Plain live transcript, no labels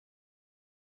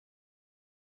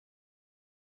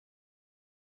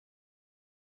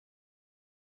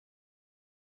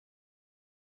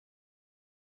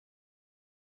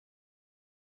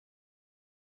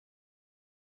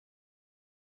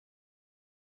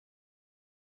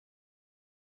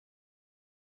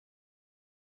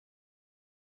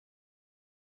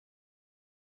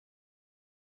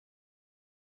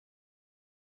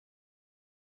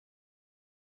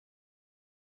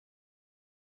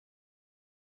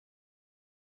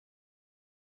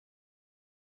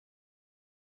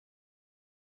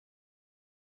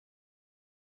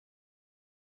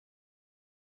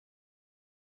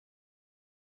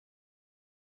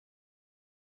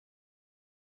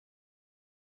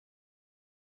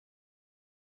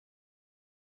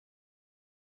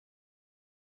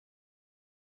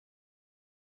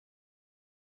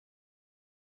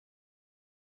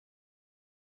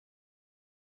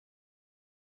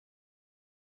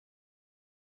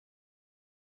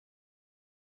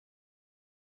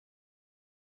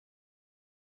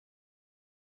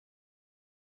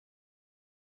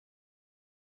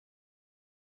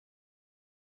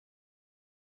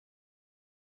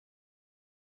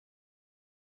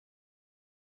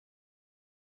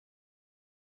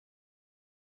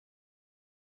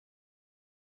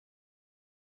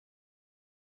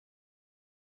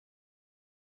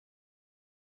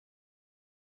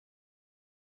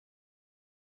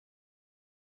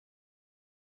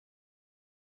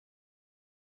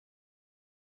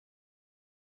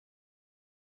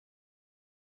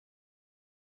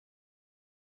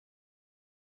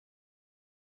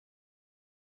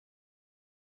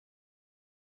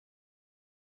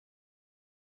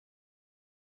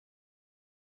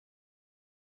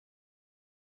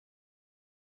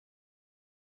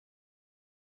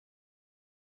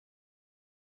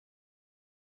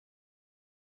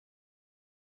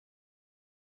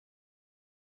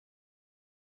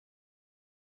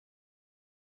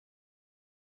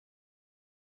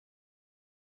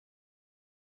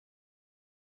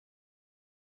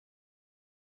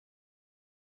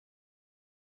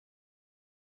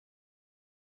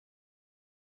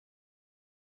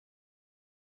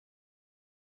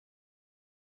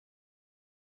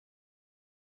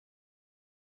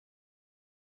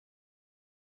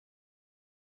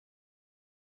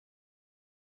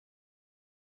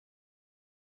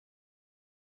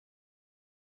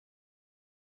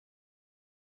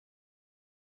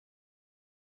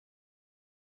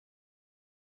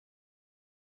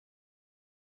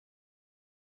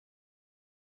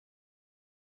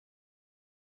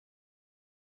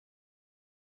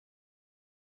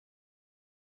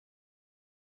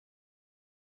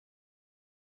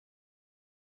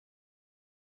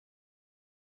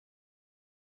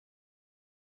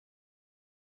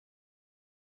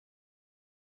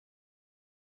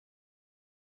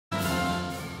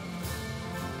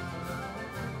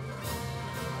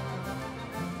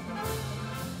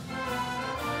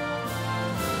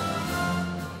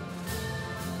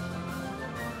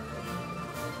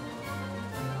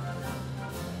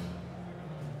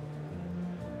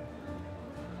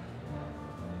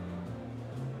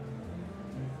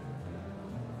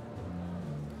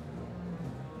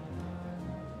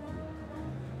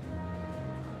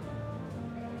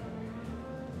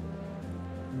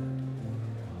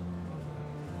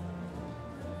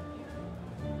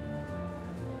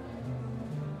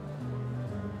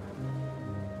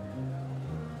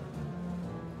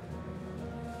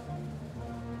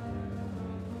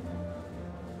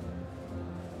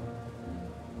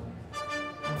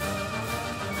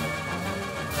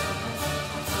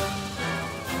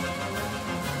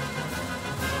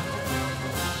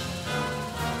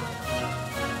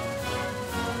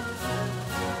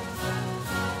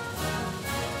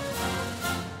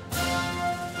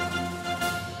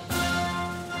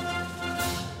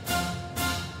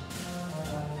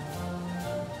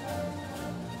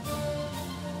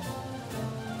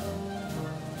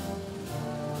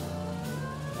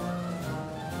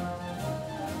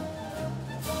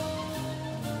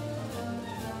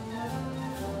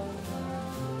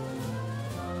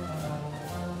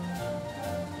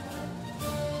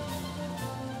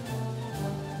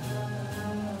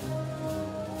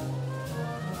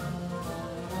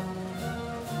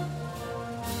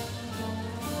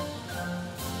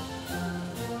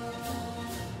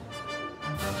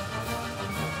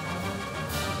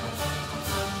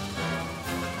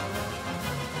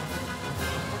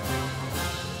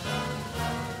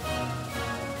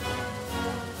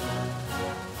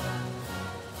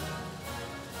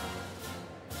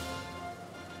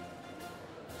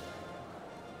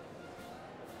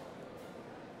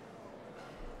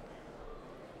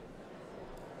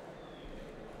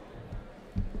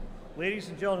Ladies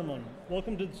and gentlemen,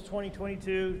 welcome to the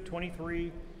 2022-23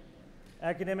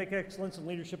 Academic Excellence and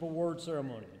Leadership Award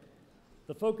Ceremony.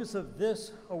 The focus of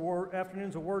this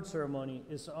afternoon's award ceremony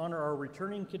is to honor our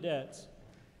returning cadets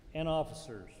and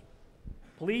officers.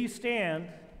 Please stand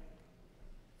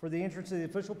for the entrance to the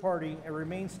official party and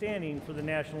remain standing for the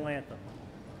national anthem.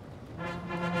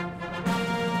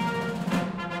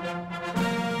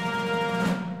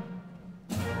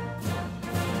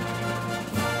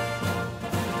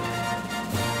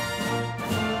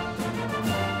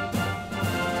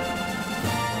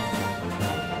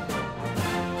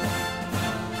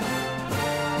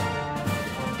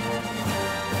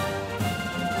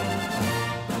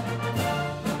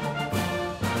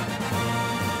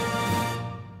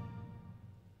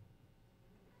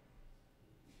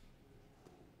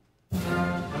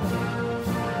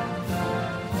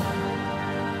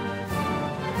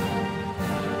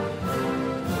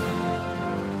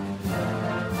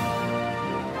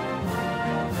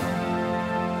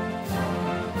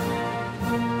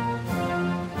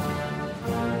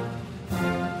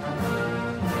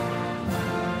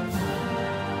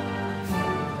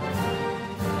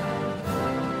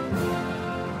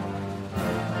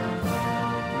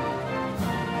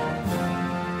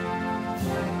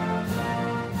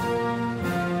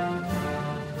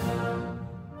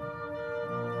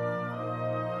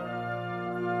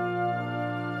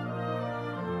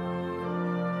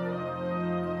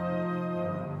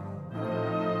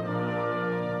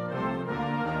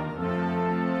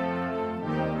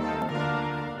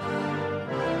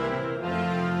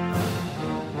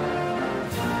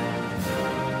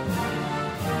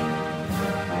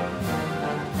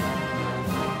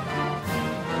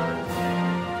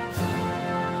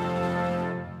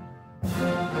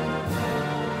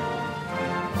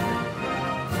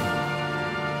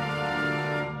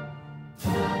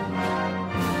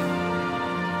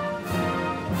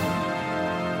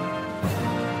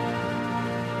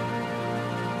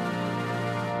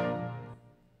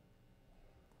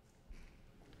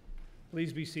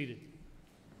 Please be seated.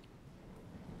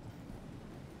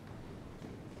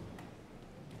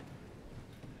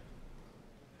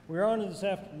 We are honored this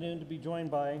afternoon to be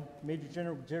joined by Major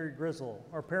General Jerry Grizzle,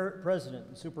 our President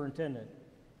and Superintendent,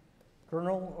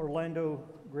 Colonel Orlando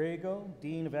Griego,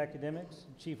 Dean of Academics,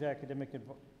 Chief Academic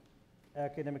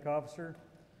Officer,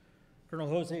 Colonel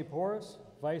Jose Porras,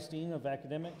 Vice Dean of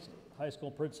Academics, High School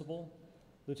Principal,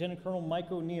 Lieutenant Colonel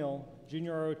Mike O'Neill,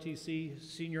 Junior ROTC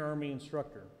Senior Army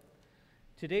Instructor.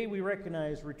 Today we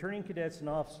recognize returning cadets and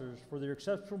officers for their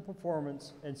exceptional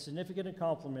performance and significant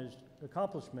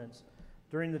accomplishments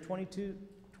during the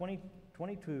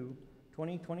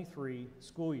 2022-2023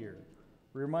 school year.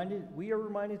 We are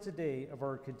reminded today of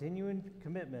our continuing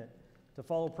commitment to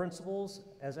follow principles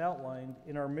as outlined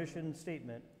in our mission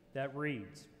statement that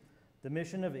reads, "The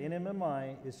mission of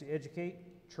NMMI is to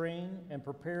educate, train, and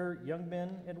prepare young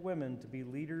men and women to be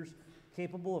leaders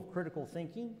capable of critical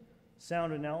thinking,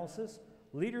 sound analysis,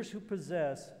 leaders who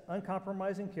possess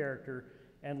uncompromising character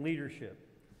and leadership,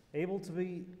 able to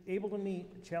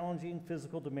meet challenging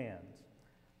physical demands."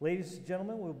 Ladies and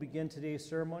gentlemen, we'll begin today's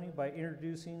ceremony by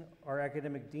introducing our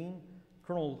Academic Dean,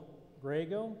 Colonel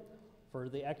Griego, for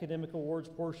the Academic Awards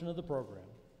portion of the program.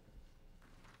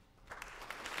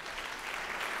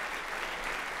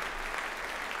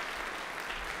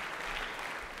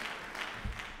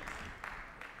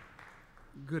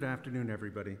 Good afternoon,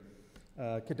 everybody.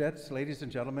 Cadets, ladies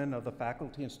and gentlemen of the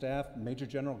faculty and staff, Major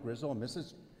General Grizzle and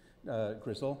Mrs.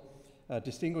 Grizzle,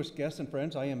 distinguished guests and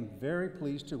friends, I am very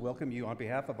pleased to welcome you on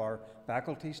behalf of our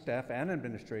faculty, staff, and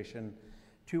administration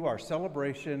to our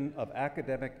celebration of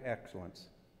academic excellence.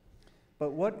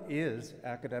 But what is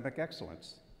academic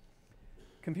excellence?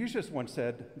 Confucius once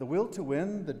said, "The will to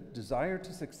win, the desire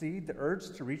to succeed, the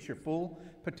urge to reach your full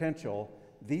potential,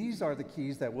 these are the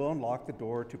keys that will unlock the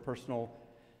door to personal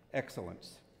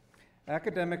excellence."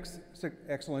 Academic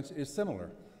excellence is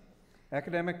similar.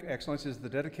 Academic excellence is the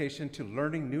dedication to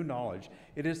learning new knowledge.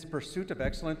 It is the pursuit of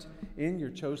excellence in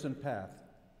your chosen path.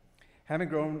 Having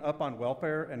grown up on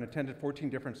welfare and attended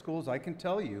 14 different schools, I can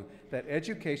tell you that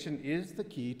education is the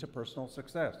key to personal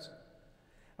success.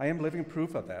 I am living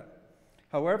proof of that.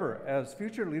 However, as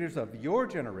future leaders of your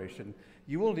generation,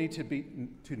 you will need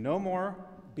to know more,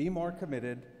 be more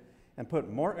committed, and put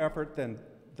more effort than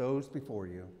those before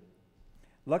you.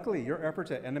 Luckily, your efforts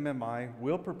at NMMI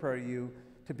will prepare you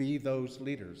to be those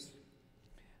leaders.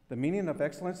 The meaning of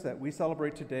excellence that we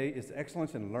celebrate today is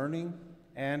excellence in learning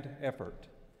and effort.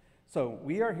 So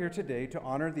we are here today to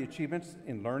honor the achievements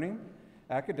in learning,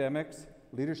 academics,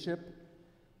 leadership,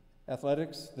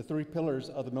 athletics, the three pillars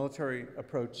of the military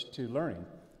approach to learning,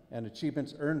 and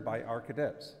achievements earned by our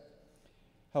cadets.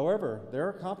 However, their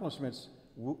accomplishments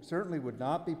certainly would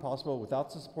not be possible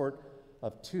without the support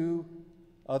of two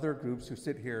other groups who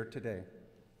sit here today.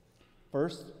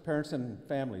 First, parents and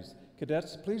families.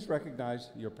 Cadets, please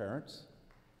recognize your parents.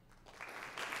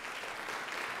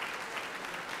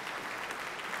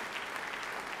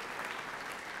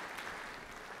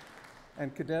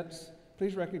 And cadets,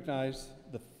 please recognize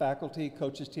the faculty,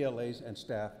 coaches, TLAs, and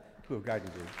staff who have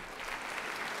guided you.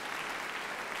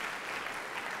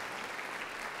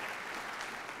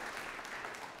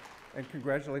 And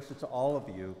congratulations to all of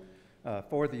you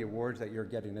for the awards that you're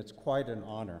getting. It's quite an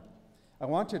honor. I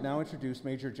want to now introduce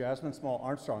Major Jasmine Small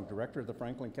Armstrong, Director of the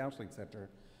Franklin Counseling Center,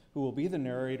 who will be the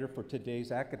narrator for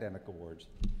today's academic awards.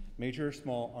 Major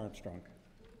Small Armstrong.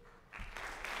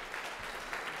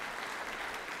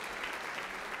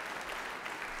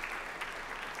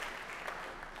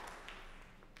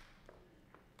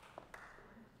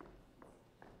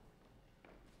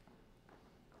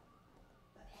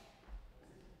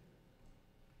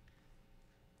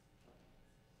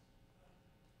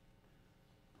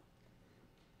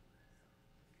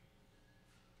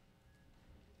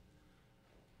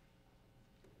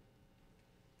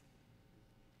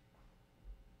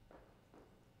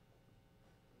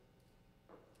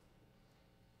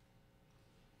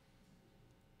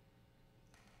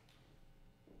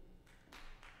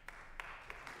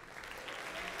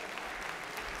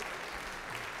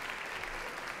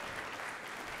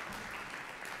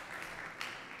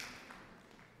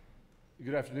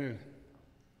 Good afternoon.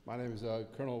 My name is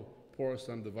Colonel Porras.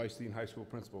 I'm the Vice Dean High School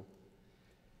Principal.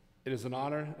 It is an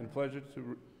honor and pleasure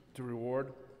to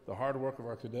reward the hard work of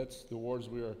our cadets. The awards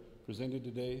we are presenting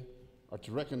today are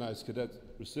to recognize cadet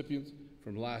recipients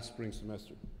from last spring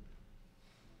semester.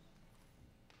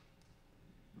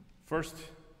 First,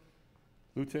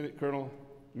 Lieutenant Colonel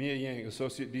Mia Yang,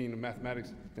 Associate Dean of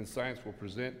Mathematics and Science, will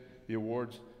present the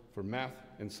awards for math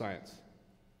and science.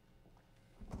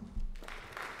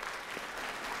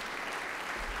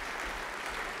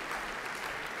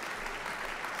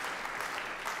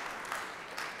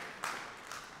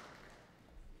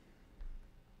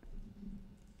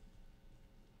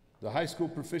 The High School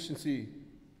Proficiency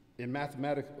in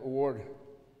Mathematics Award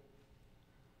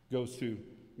goes to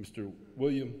Mr.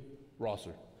 William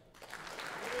Rosser.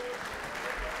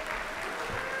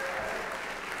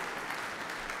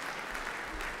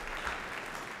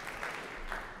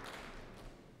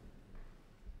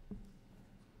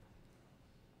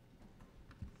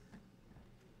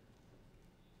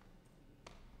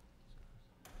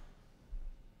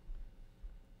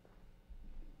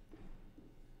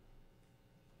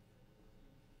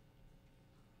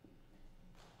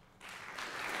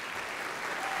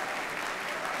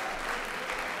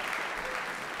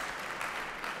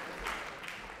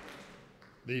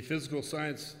 The Physical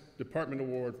Science Department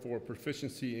Award for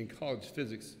Proficiency in College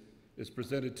Physics is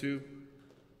presented to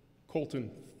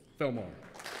Colton Felmar.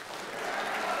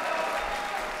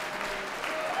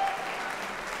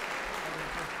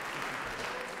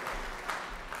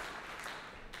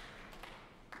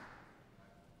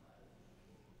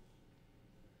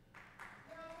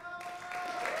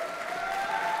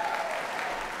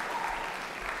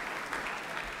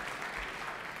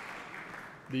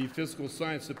 The Physical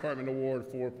Science Department Award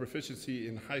for Proficiency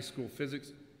in High School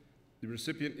Physics. The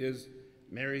recipient is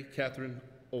Mary Catherine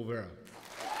Olvera.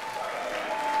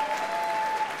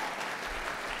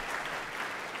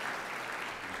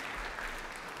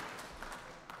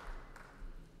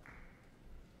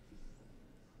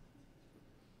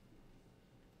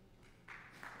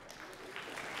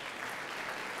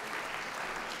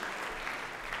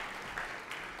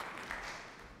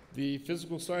 The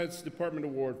Physical Science Department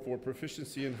Award for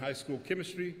Proficiency in High School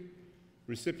Chemistry.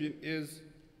 Recipient is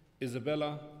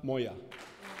Isabella Moya.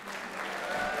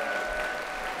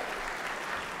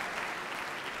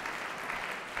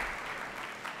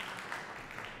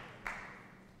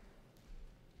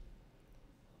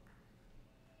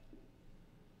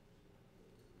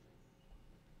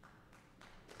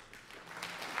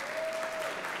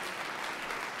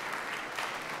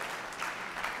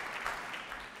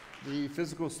 The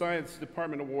Physical Science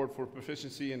Department Award for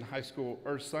Proficiency in High School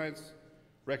Earth Science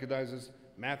recognizes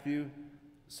Matthew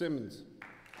Simmons.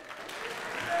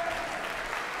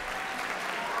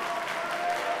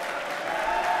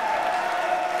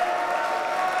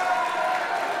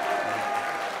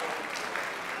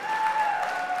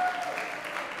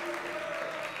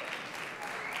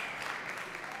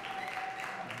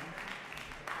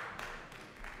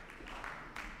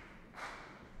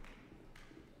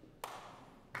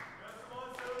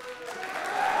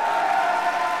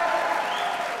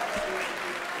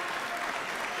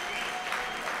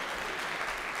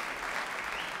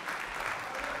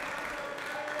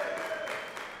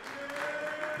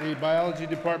 The Biology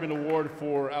Department Award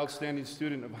for Outstanding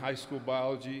Student of High School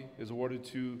Biology is awarded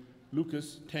to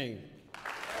Lucas Tang.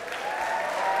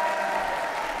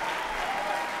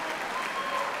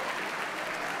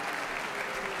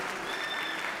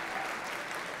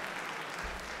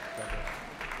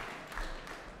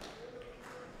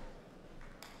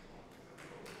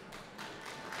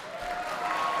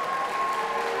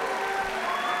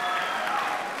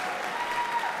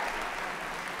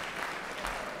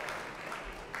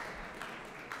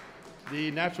 The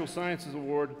Natural Sciences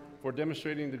Award for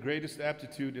demonstrating the greatest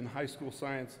aptitude in high school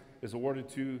science is awarded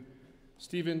to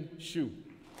Stephen Shu.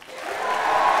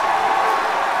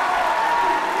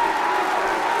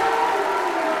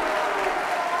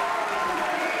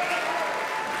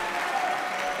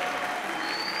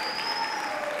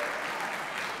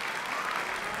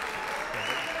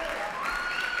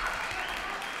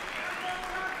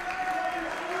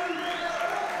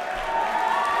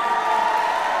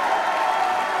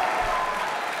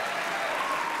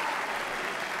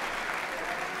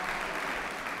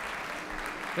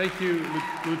 Thank you,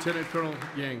 Lieutenant Colonel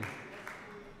Yang.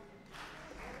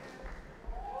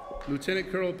 Lieutenant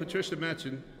Colonel Patricia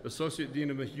Matchin, Associate Dean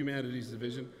of the Humanities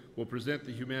Division, will present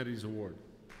the Humanities Award.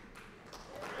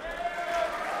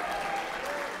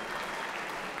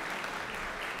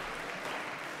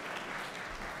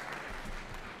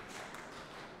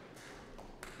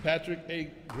 Patrick A.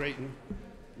 Grayton,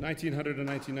 1900 to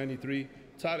 1993,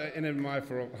 taught at NMI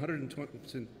for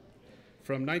 120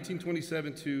 from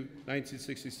 1927 to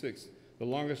 1966, the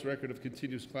longest record of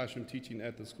continuous classroom teaching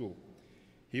at the school.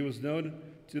 He was known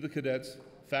to the cadets,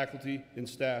 faculty, and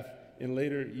staff in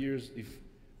later years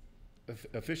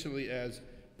officially as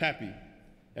Pappy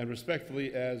and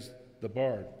respectfully as the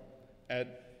Bard.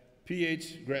 At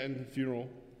P.H. Grattan's funeral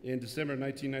in December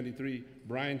 1993,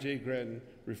 Brian J. Grattan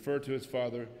referred to his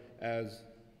father as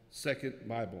Second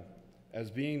Bible, as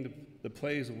being the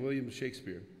plays of William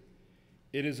Shakespeare.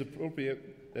 It is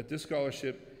appropriate that this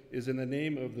scholarship is in the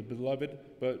name of the beloved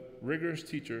but rigorous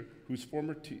teacher whose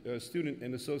former student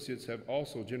and associates have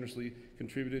also generously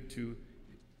contributed to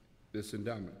this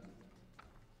endowment.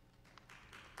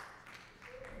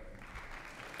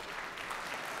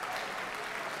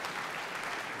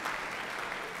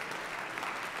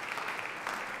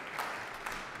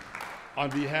 On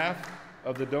behalf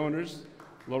of the donors,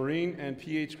 Laureen and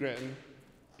P.H. Grattan,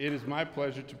 it is my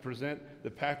pleasure to present the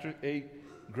Patrick A.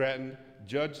 Grattan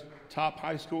Judge Top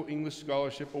High School English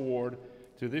Scholarship Award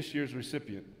to this year's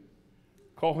recipient,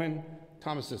 Cohen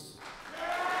Thomasis.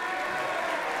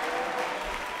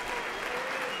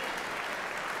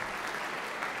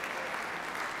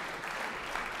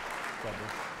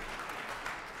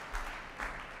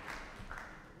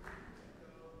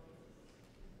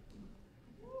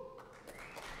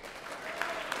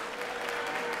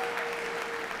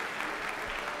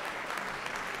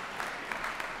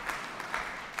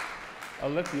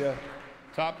 Alethea,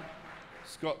 top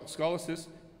scholarist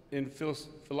in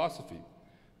philosophy.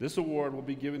 This award will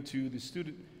be given to the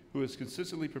student who is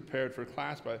consistently prepared for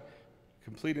class by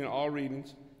completing all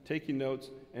readings, taking notes,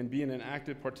 and being an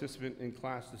active participant in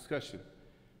class discussion.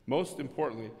 Most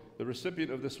importantly, the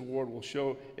recipient of this award will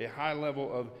show a high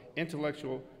level of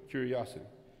intellectual curiosity.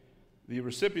 The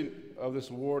recipient of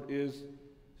this award is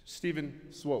Stephen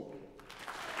Swope.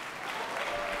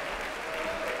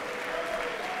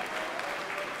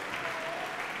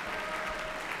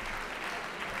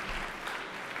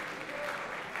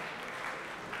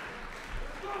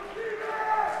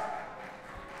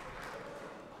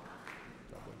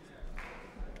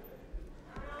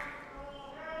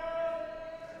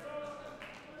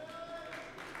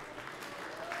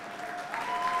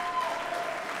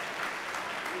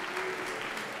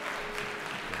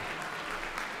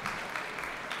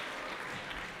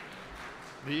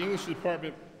 The English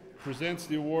Department presents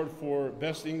the award for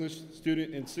Best English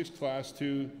Student in Sixth Class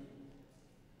to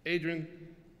Adrian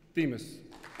Themis.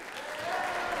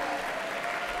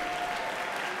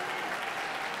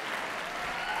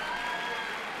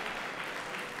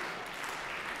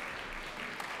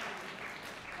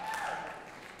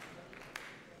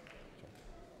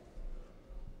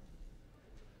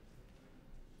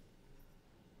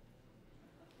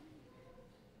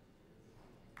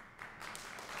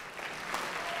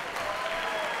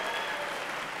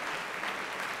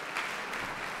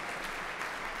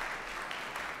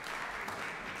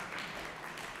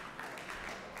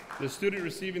 The student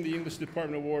receiving the English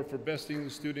Department Award for Best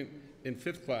English Student in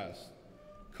Fifth Class,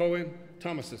 Cohen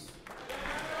Thomasis.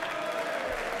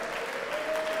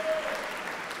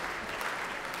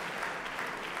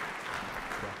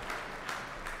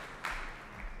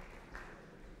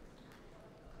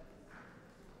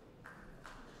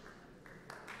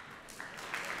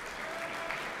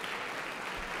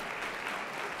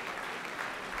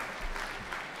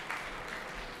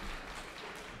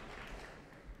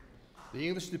 The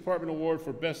English Department Award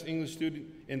for Best English Student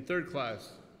in Third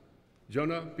Class,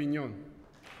 Jonah Pignon.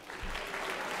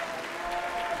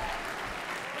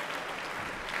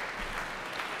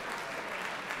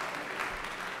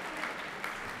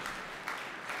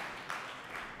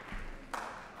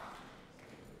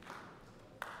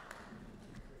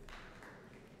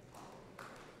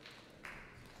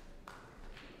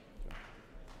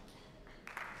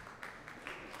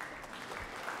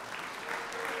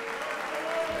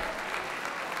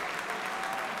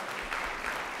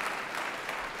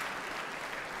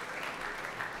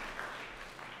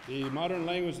 The Modern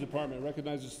Language Department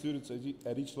recognizes students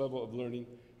at each level of learning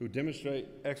who demonstrate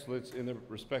excellence in their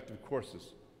respective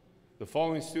courses. The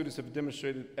following students have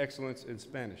demonstrated excellence in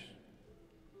Spanish.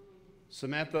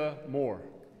 Samantha Moore.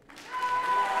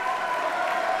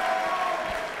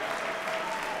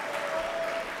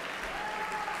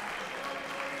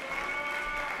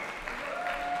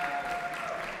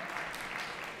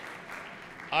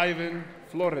 Ivan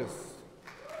Flores.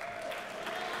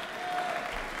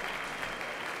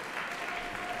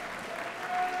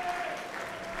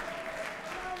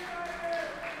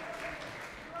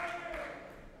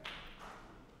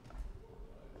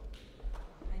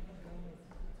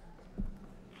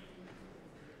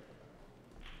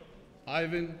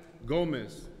 Ivan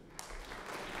Gomez.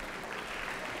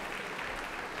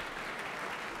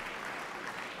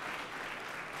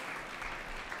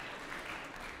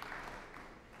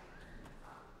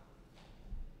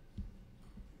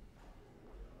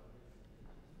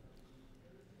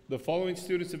 The following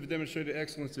students have demonstrated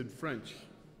excellence in French.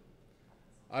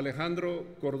 Alejandro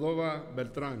Cordova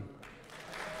Beltran.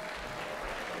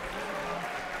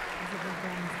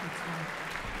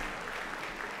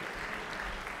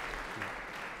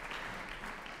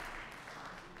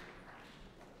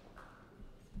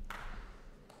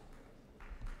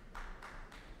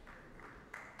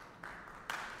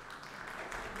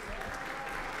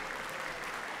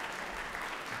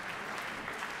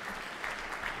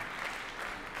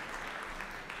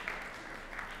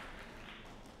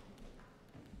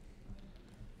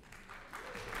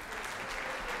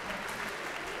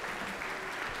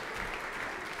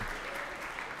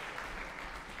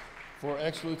 For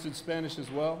excellence in Spanish as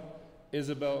well,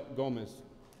 Isabel Gomez.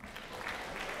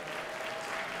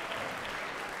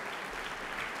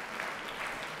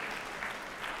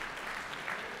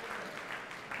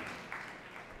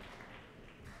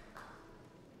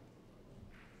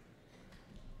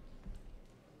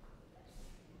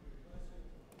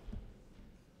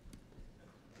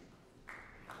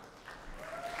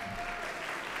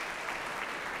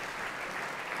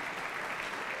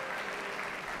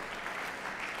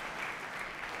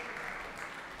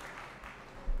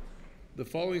 The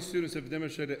following students have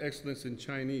demonstrated excellence in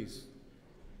Chinese.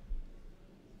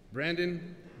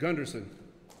 Brandon Gunderson.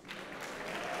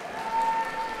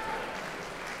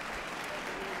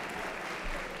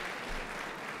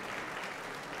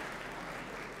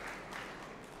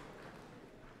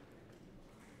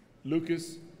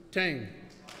 Lucas Tang.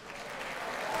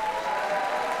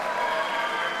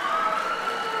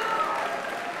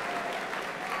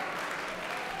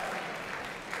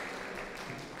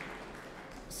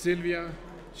 Sylvia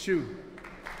Xu.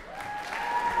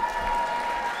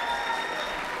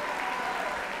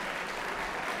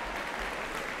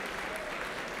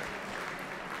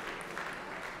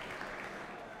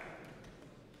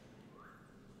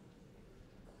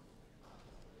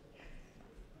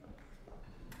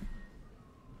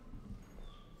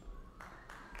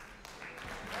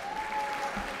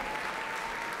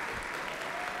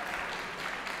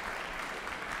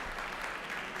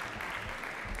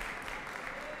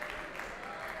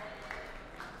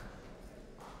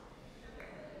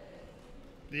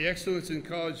 The Excellence in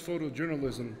College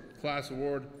Photojournalism Class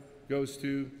Award goes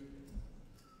to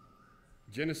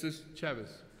Genesis Chavez.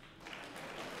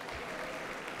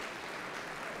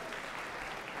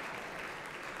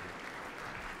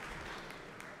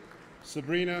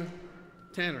 Sabrina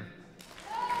Tanner.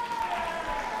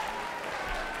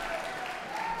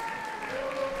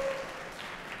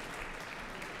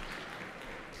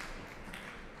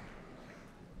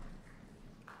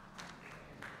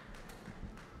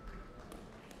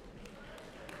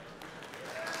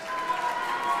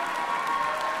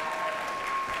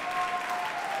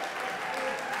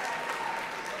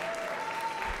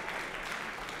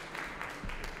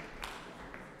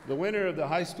 The winner of the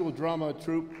High School Drama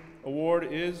Troupe Award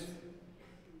is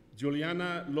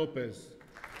Juliana Lopez.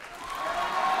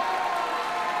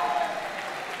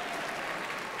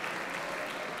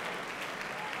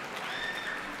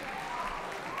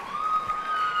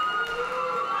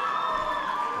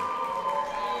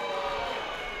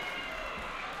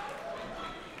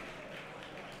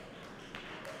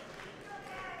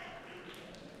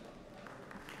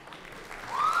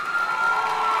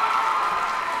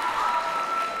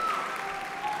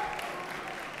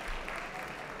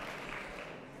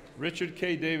 Richard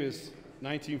K. Davis,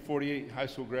 1948 high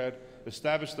school grad,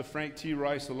 established the Frank T.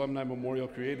 Rice Alumni Memorial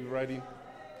Creative Writing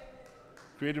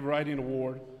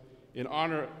Award in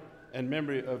honor and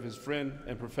memory of his friend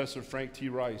and professor Frank T.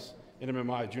 Rice,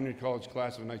 NMMI, junior college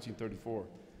class of 1934.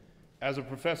 As a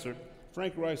professor,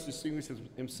 Frank Rice distinguished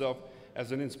himself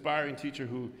as an inspiring teacher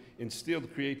who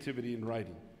instilled creativity in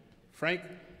writing. Frank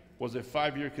was a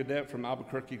 5-year cadet from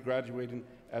Albuquerque, graduating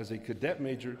as a cadet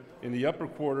major in the upper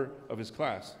quarter of his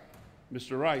class.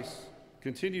 Mr. Rice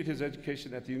continued his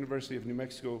education at the University of New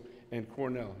Mexico and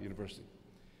Cornell University.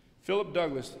 Philip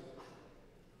Douglas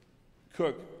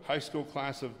Cook, high school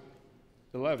class of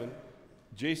 11,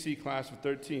 JC class of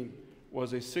 13,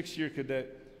 was a 6-year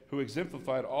cadet who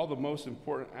exemplified all the most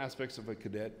important aspects of a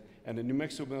cadet at the New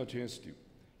Mexico Military Institute.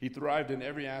 He thrived in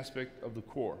every aspect of the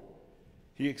Corps.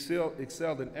 He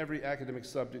excelled in every academic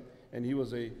subject, and he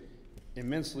was an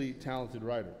immensely talented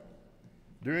writer.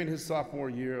 During his sophomore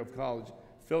year of college,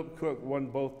 Philip Cook won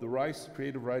both the Rice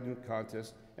Creative Writing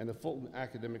Contest and the Fulton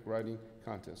Academic Writing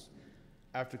Contest.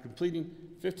 After completing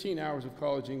 15 hours of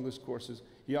college English courses,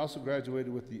 he also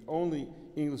graduated with the only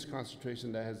English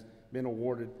concentration that has been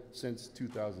awarded since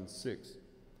 2006.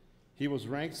 He was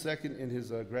ranked second in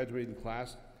his graduating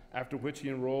class, after which he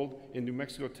enrolled in New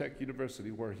Mexico Tech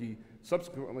University, where he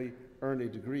subsequently earned a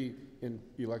degree in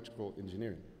electrical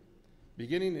engineering.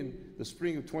 Beginning in the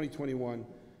spring of 2021,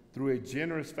 through a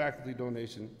generous faculty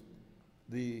donation,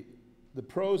 the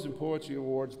Prose and Poetry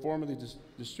Awards, formerly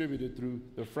distributed through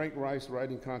the Frank Rice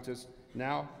Writing Contest,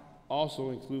 now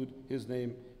also include his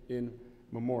name in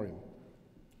memoriam.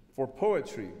 For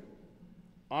poetry,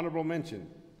 honorable mention,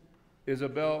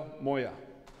 Isabel Moya.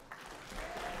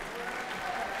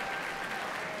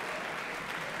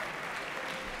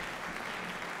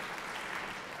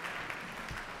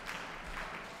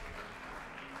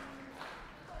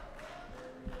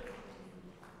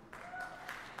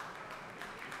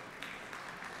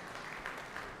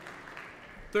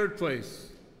 Third place,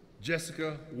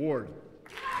 Jessica Ward.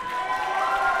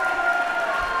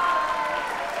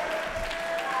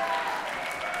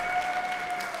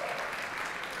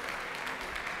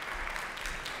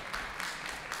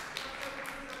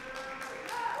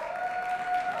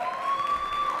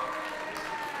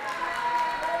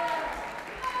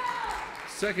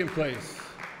 Second place,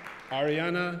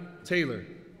 Ariana Taylor.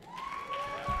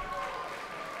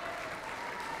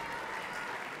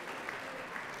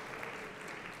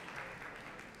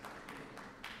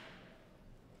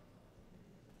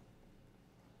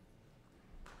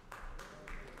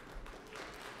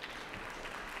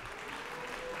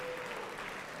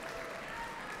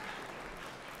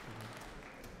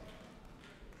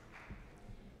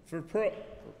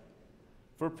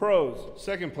 For prose,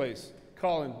 second place,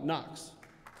 Colin Knox.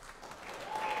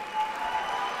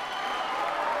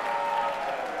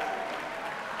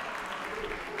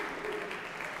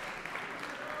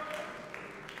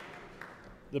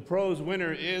 The prose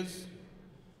winner is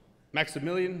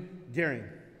Maximilian Gehring.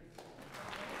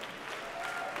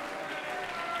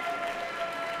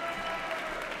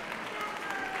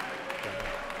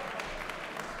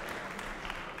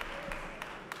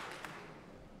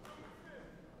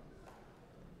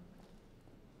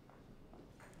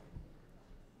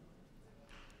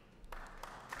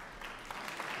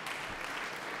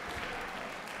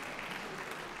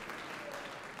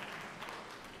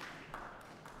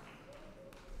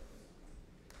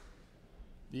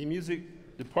 The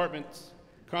Music Department's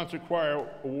Concert Choir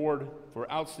Award for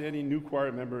Outstanding New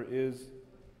Choir Member is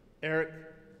Eric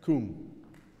Kuhn.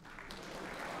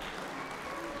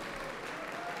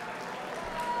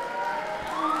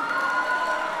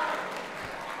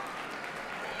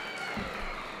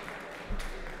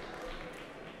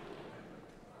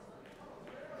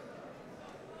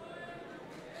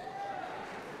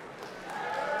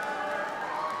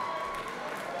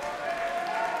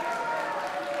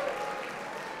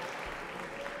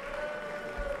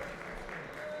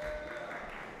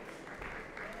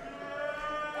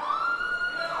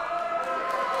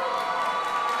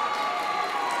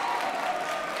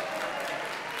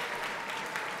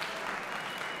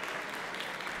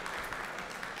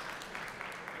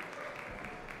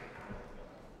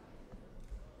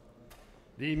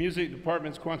 The Music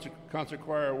Department's Concert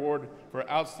Choir Award for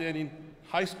Outstanding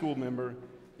High School Member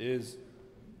is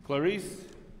Clarice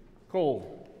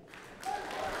Cole.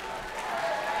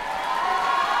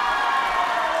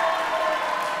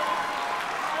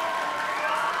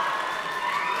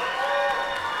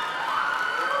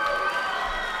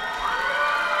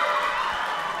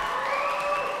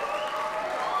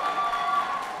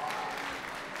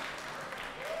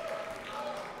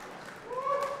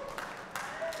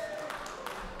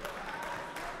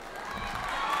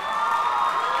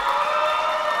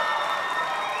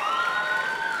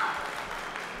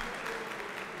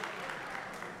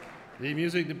 The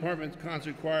Music Department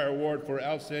Concert Choir Award for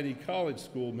Outstanding College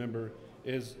School Member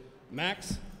is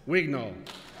Max Wignall.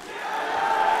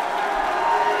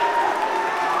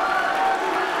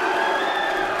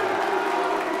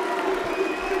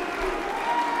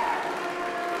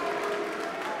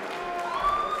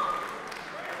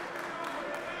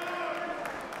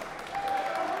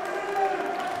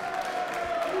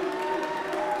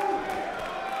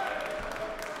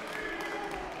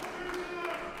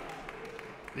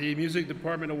 The Music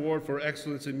Department Award for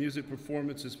Excellence in Music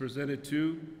Performance is presented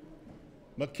to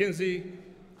Mackenzie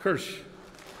Kirsch.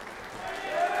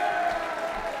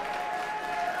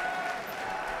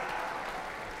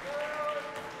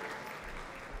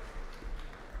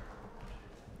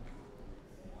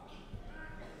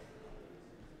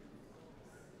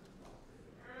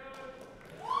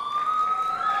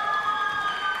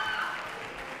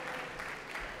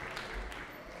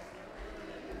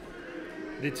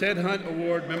 The Ted Hunt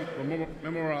Award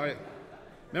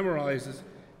memorializes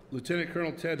Lieutenant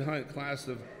Colonel Ted Hunt, class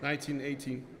of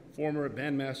 1918, former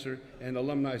bandmaster and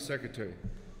alumni secretary.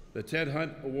 The Ted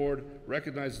Hunt Award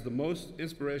recognizes the most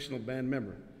inspirational band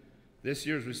member. This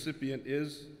year's recipient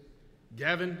is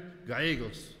Gavin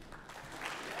Gallegos.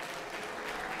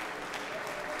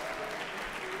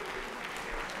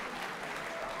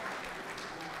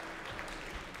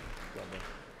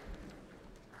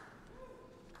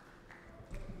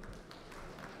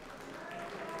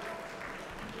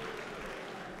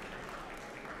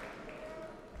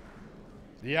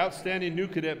 The Outstanding New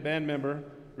Cadet Band Member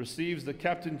receives the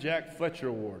Captain Jack Fletcher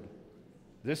Award.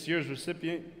 This year's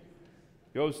recipient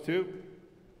goes to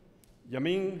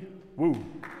Yaming Wu.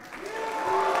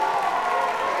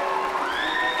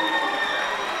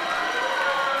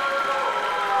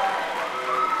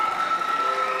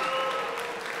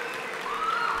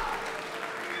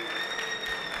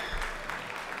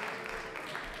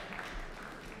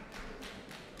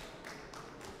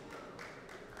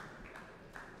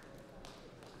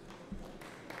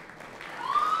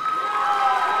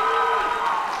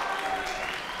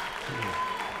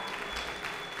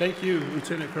 Thank you,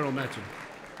 Lieutenant Colonel Matson.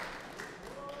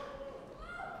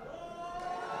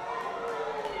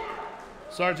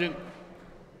 Sergeant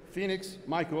Phoenix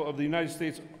Michael of the United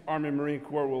States Army Marine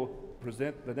Corps will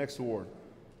present the next award.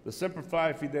 The Semper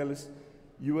Fi Fidelis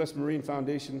U.S. Marine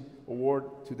Foundation Award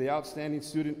to the Outstanding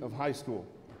Student of High School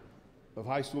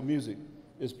Music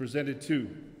is presented to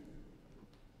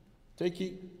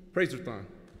Teiki Prazerthon.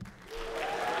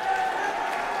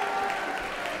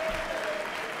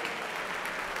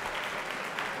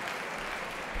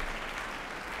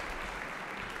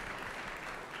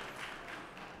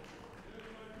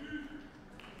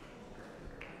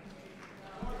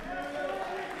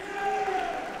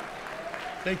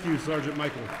 Thank you, Sergeant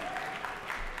Michael.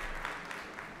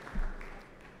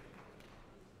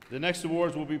 The next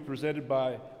awards will be presented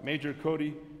by Major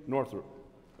Cody Northrop,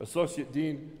 Associate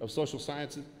Dean of Social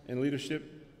Sciences and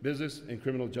Leadership, Business, and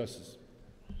Criminal Justice.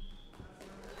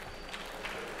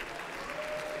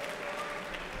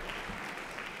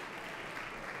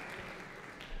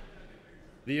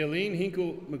 The Aline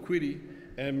Hinkle McQuitty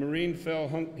and Maureen Fell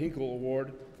Hinkle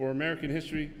Award for American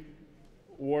History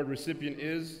Award recipient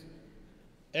is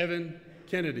Evan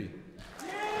Kennedy.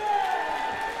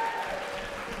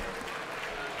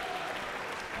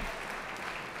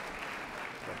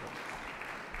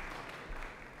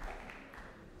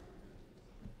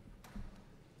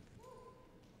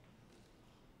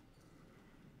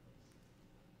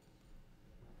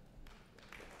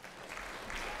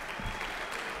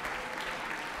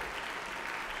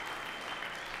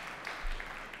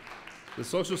 The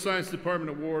Social Science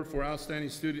Department Award for Outstanding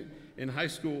Student in High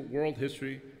School World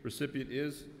History recipient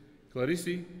is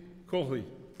Clarisse Cohley.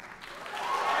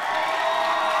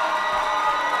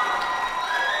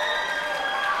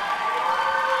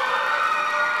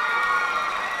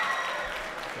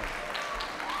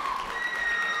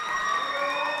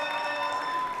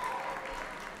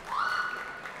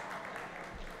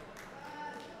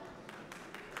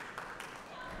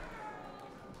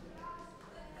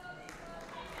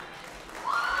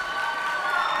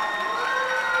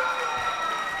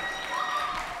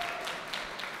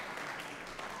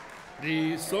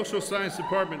 The Social Science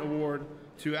Department Award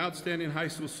to Outstanding High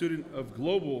School Student of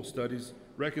Global Studies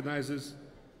recognizes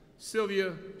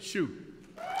Sylvia Shu.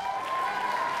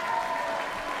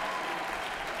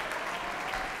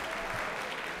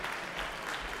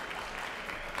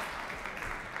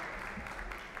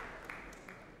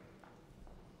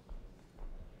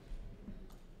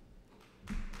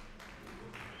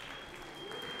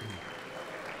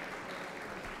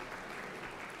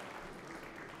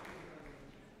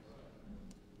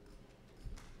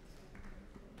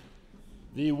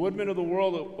 The Woodman of the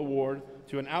World Award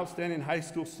to an outstanding high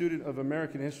school student of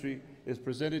American history is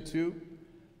presented to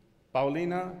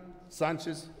Paulina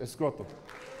Sanchez Escoto.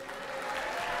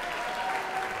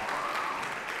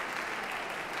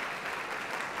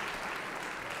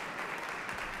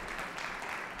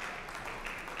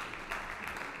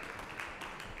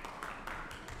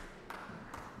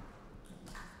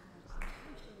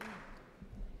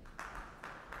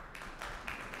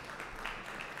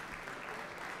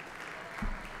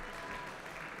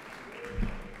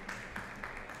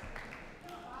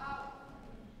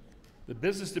 The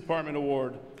Business Department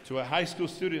Award to a high school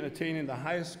student attaining the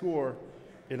highest score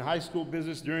in high school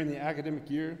business during the academic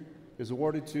year is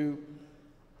awarded to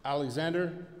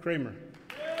Alexander Kramer.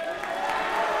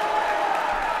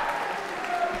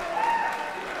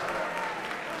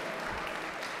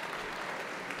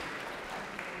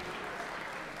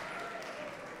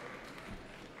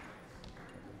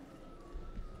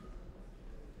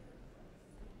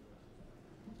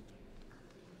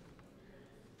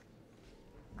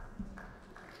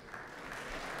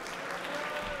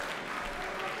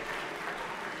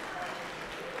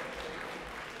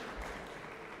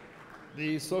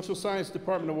 The Social Science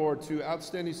Department Award to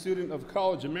Outstanding Student of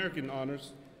College American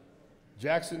Honors,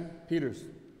 Jackson Peters.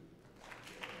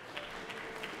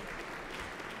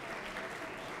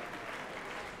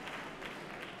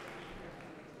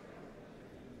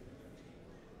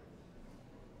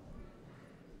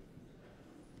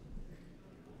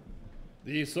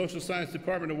 The Social Science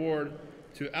Department Award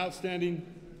to Outstanding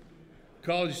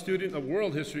College Student of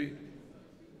World History,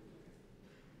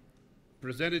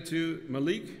 presented to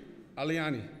Malik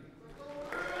Aliani.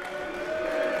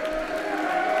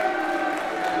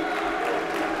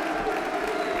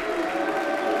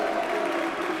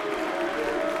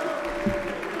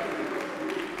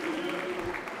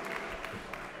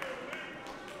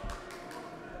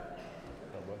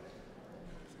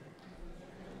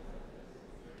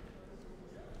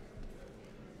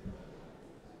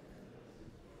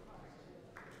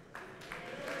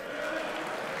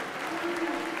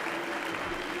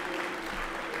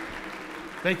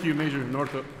 Thank you, Major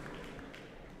Northup.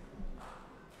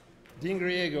 Dean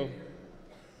Griego,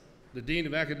 the Dean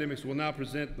of Academics, will now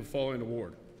present the following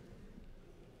award.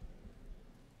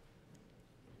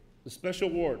 The special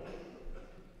award.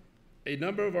 A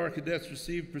number of our cadets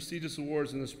received prestigious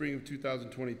awards in the spring of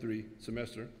 2023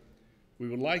 semester. We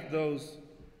would like to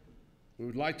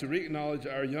acknowledge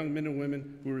our young men and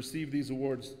women who received these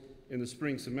awards in the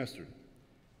spring semester.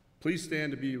 Please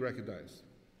stand to be recognized.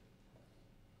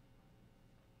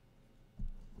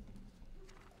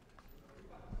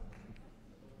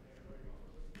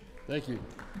 Thank you.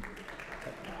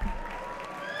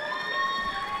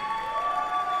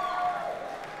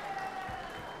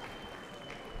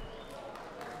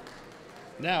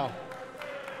 Now,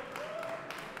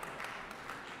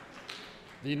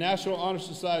 the National Honor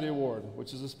Society Award,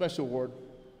 which is a special award.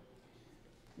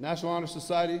 National Honor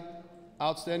Society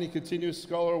Outstanding Continuous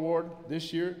Scholar Award.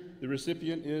 This year, the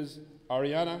recipient is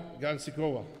Ariana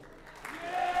Gansikova.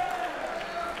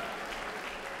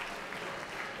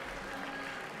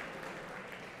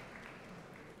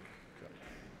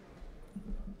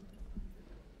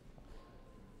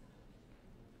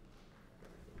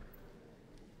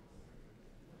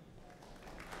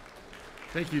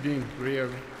 Thank you, Dean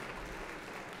Griego.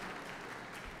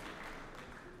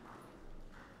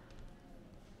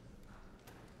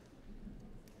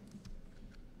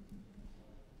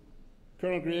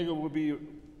 Colonel Griego will be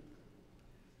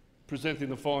presenting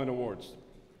the following awards.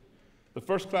 The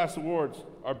first class awards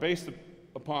are based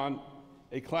upon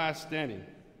a class standing.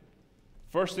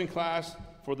 First in class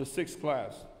for the 6th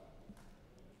class,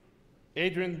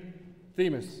 Adrian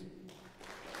Themis.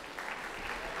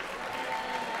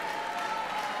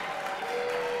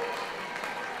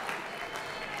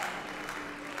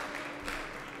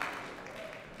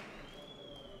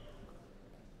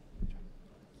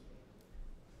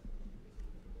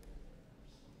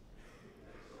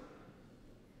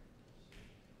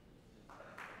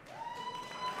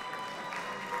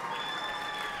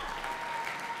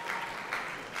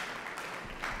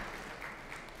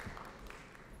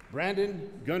 Brandon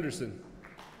Gunderson.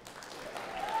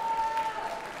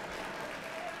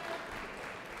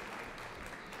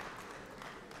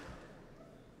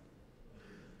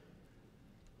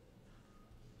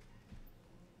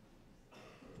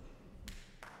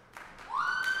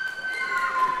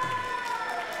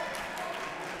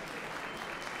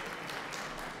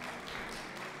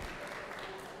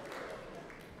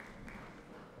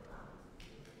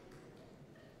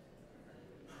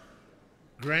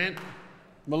 Grant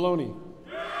Maloney.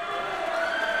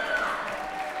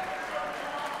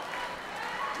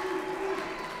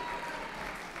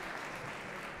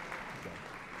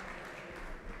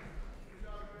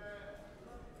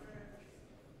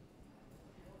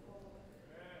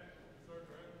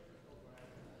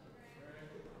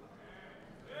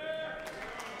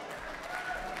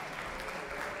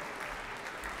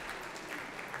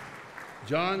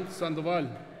 John Sandoval.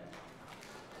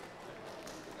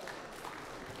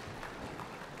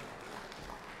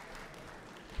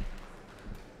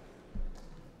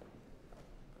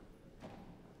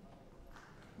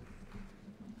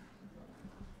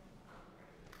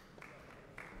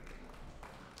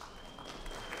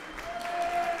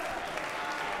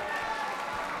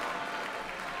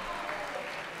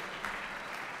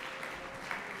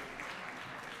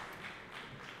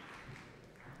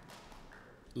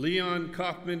 Leon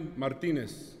Kaufman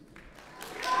Martinez.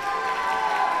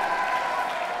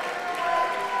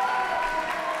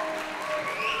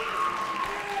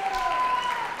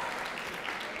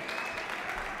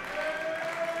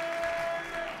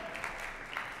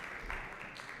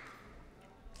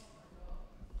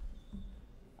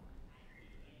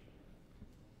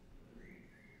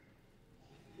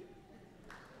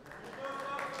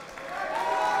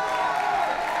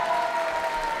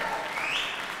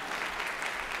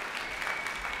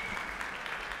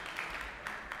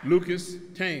 Lucas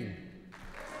Tang.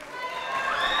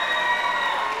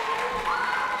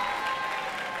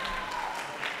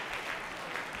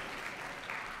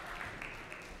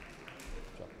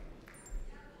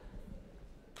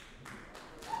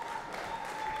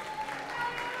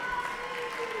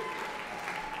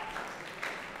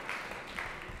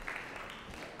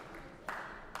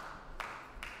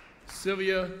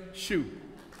 Sylvia Shu.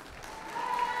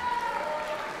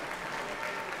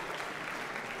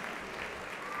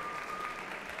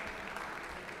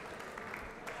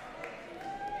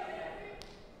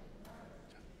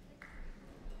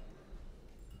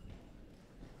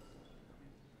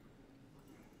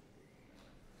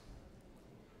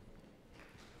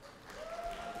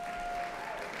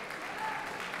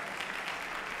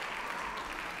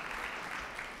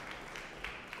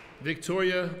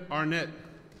 Victoria Arnett.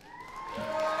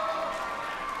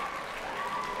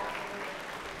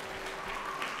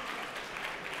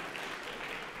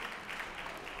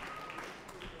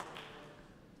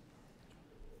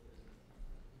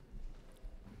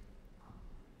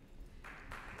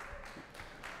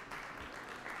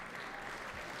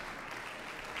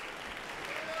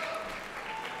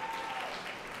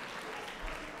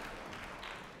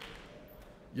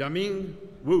 Yaming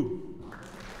Wu.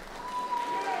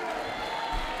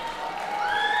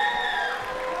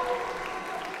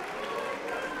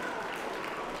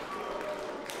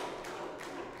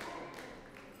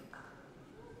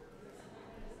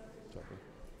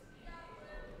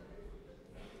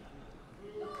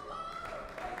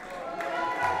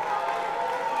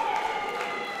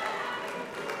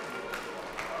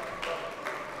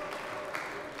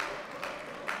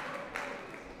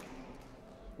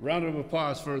 Round of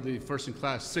applause for the first in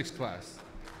class, sixth class.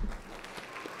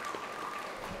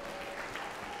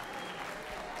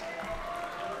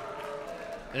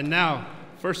 And now,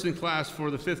 first in class for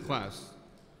the fifth class,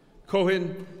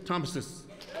 Cohen Thomasis.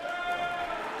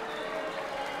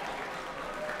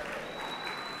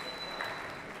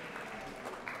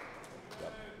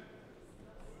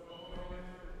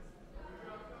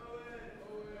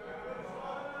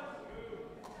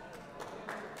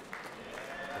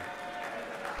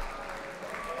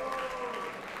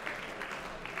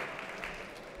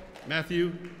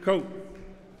 Matthew Coate.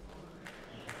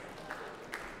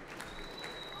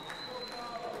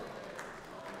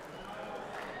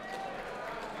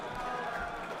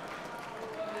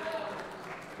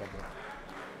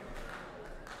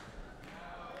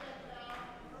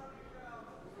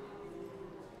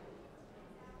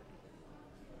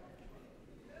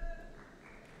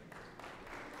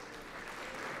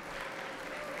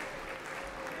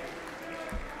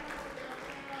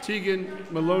 Tegan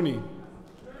Maloney.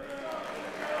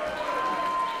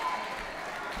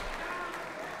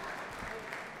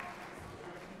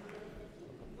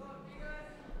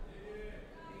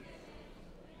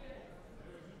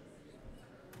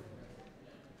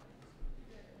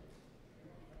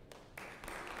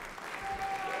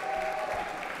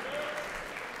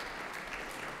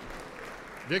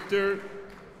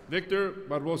 Victor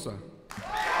Barbosa.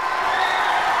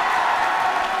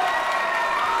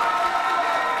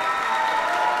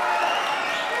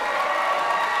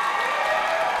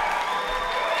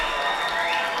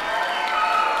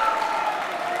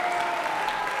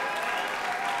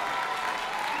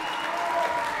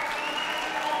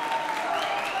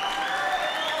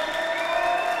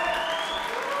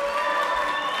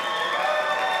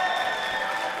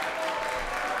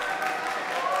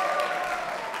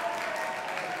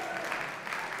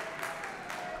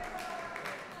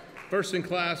 First in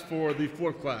class for the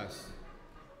fourth class,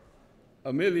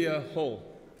 Amelia Hull.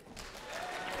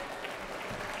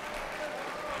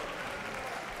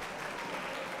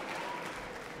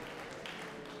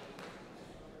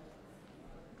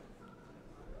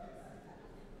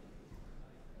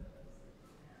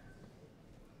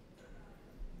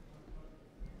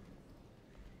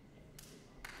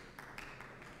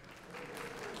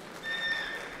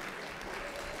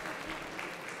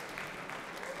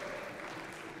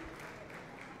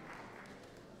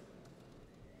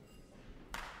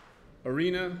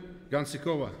 Arina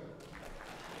Gansikova.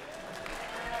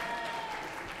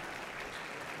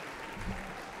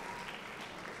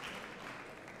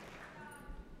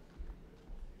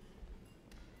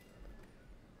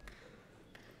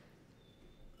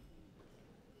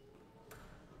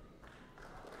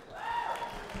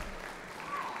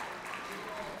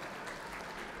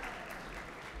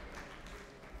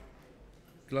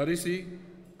 Clarisse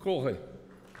Kolge.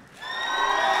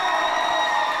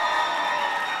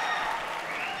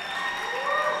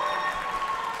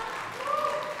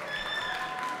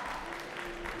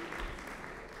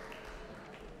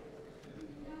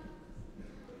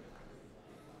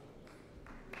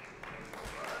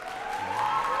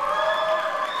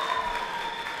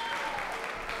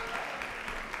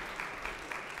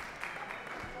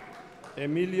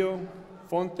 Emilio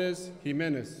Fontes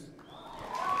Jimenez.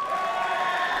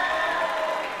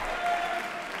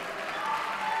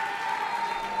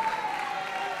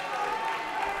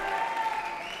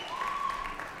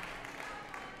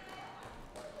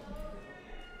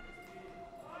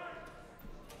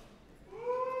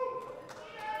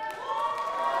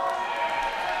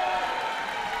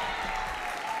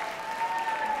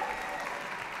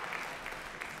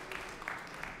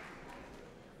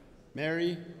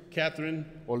 Mary Catherine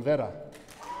Olvera.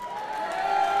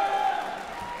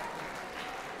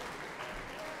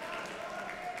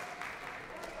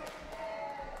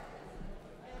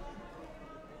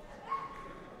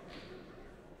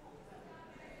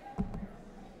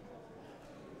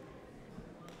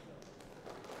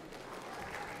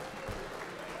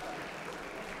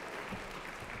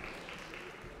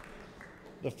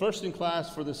 The first in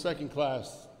class for the second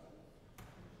class,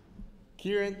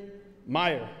 Kieran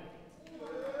Meyer.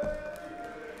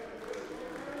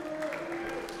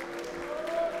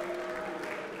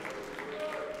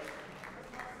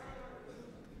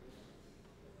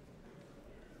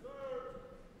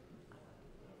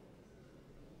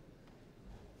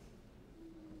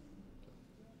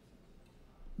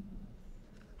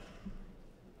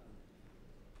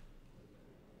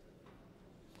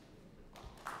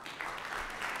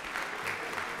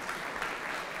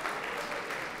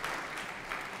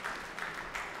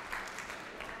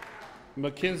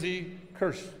 Mackenzie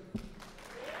Kirsch.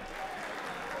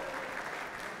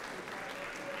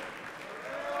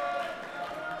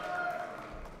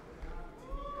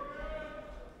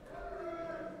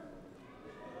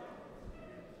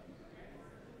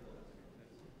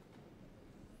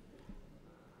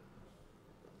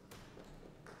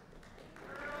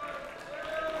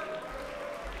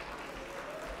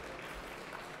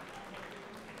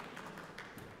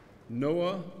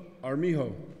 Noah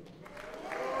Armijo.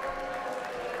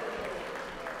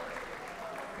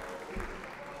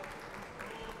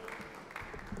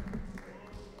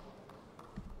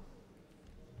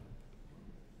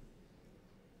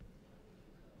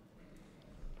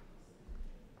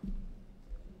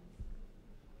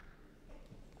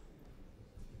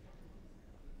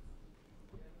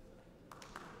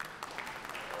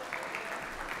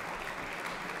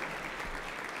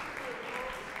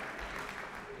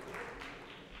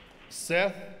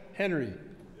 Seth Henry.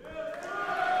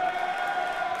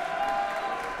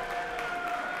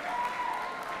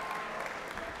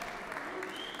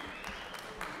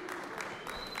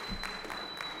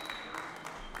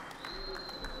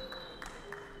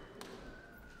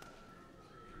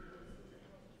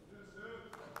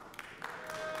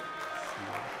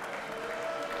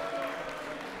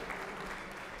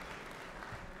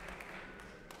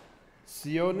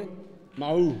 Sione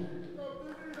Mau.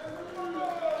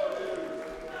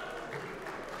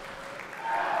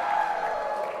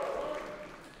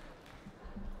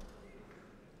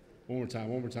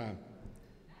 One more time.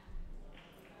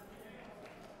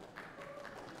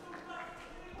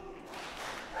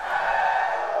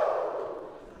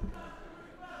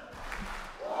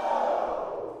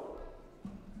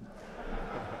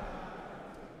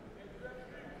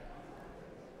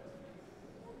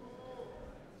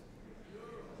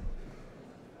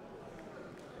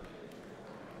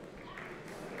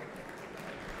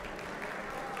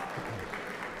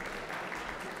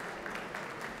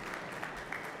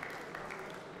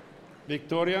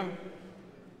 Victoria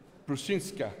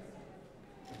Prusinska.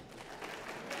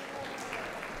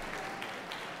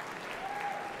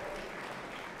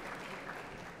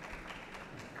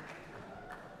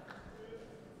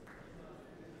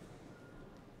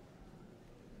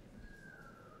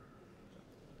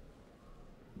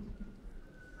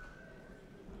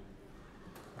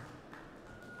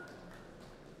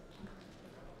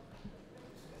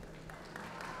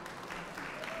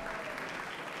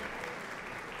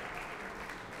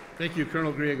 Thank you,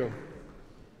 Colonel Griego.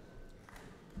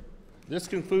 This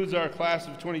concludes our Class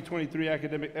of 2023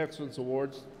 Academic Excellence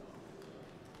Awards.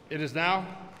 It is now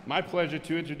my pleasure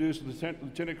to introduce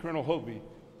Lieutenant Colonel Hobie.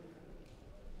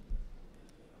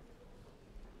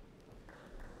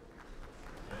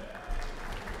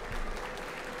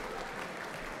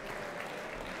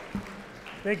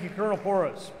 Thank you, Colonel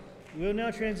Porras. We will now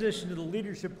transition to the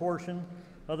leadership portion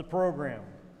of the program.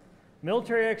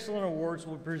 Military Excellence Awards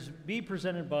will be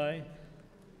presented by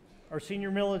our senior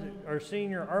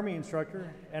Army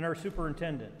instructor and our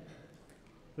superintendent.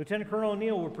 Lieutenant Colonel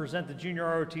O'Neill will present the Junior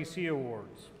ROTC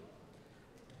Awards.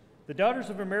 The Daughters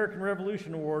of American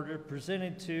Revolution Award are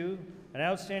presented to an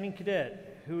outstanding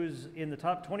cadet who is in the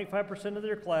top 25% of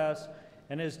their class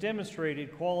and has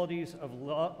demonstrated qualities of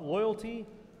loyalty,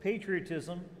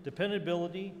 patriotism,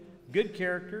 dependability, good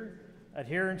character,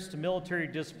 adherence to military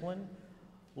discipline,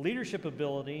 leadership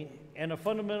ability, and a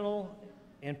fundamental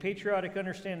and patriotic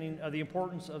understanding of the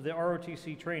importance of the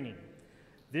ROTC training.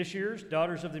 This year's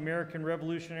Daughters of the American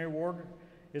Revolutionary Award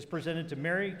is presented to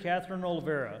Mary Catherine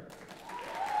Oliveira.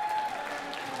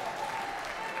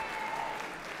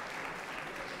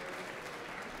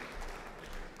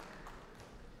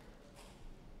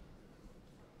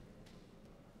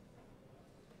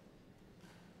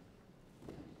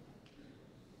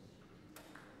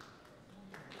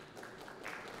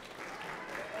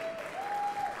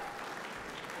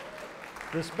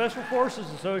 The Special Forces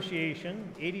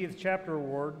Association 80th Chapter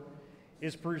Award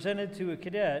is presented to a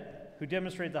cadet who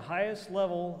demonstrated the highest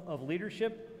level of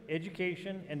leadership,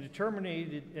 education, and determined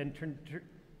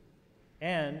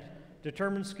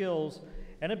skills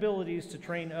and abilities to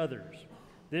train others.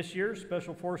 This year's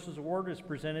Special Forces Award is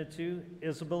presented to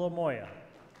Isabella Moya.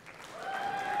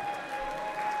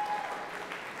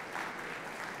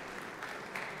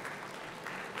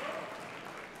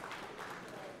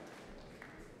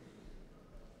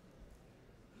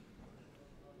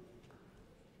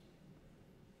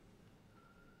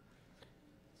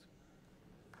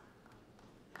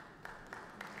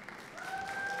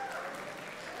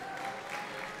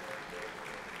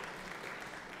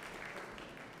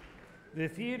 The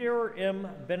Theodore M.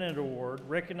 Bennett Award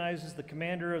recognizes the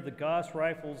commander of the Goss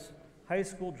Rifles High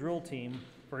School drill team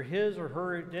for his or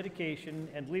her dedication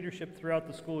and leadership throughout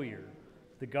the school year.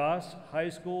 The Goss High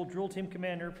School drill team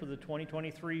commander for the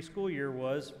 2023 school year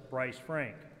was Bryce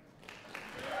Frank.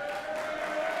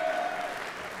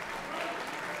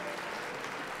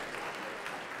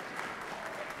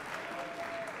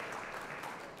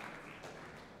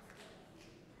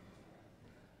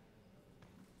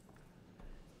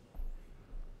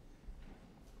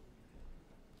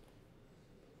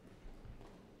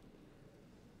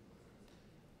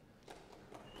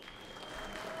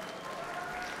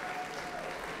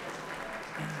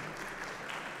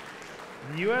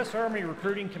 The U.S. Army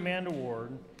Recruiting Command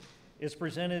Award is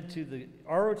presented to the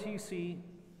ROTC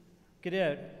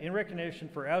cadet in recognition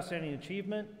for outstanding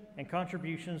achievement and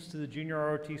contributions to the Junior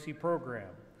ROTC program.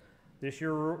 This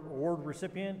year's award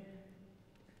recipient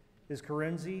is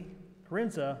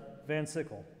Corinza Van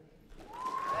Sickle.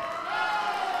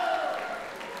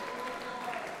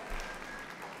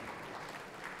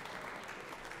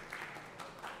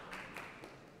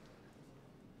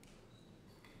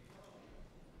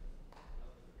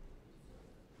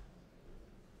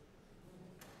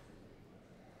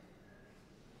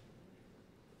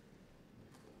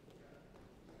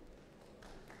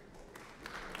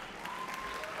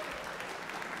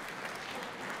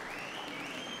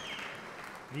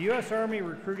 The U.S. Army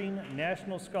Recruiting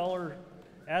National Scholar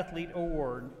Athlete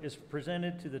Award is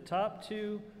presented to the top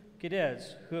 2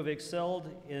 cadets who have excelled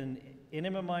in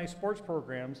MMI sports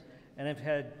programs and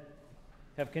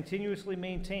have continuously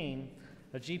maintained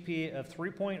a GPA of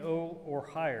 3.0 or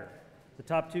higher. The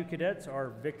top 2 cadets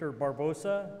are Victor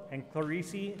Barbosa and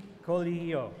Clarice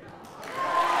Colillo.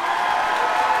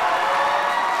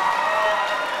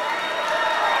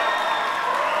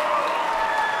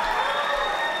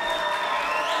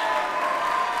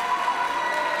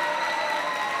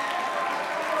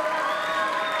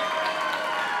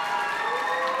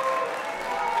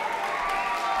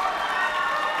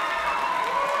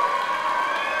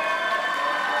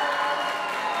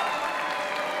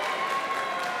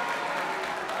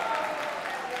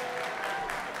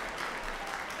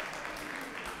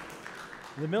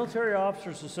 The Military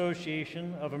Officers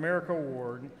Association of America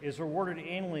Award is awarded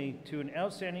annually to an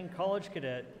outstanding college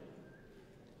cadet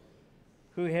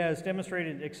who has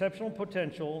demonstrated exceptional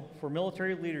potential for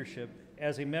military leadership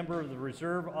as a member of the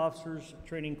Reserve Officers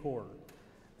Training Corps.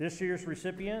 This year's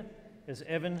recipient is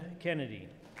Evan Kennedy.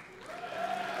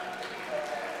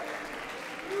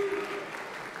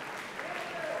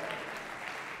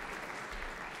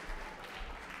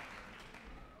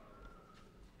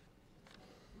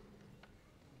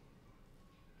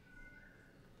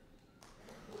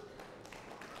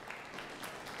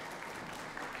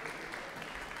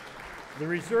 The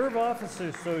Reserve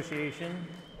Officers Association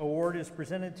Award is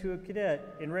presented to a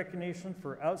cadet in recognition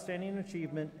for outstanding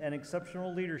achievement and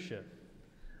exceptional leadership.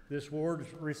 This award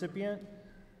recipient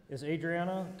is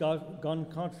Adriana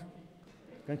Gonkoncheva.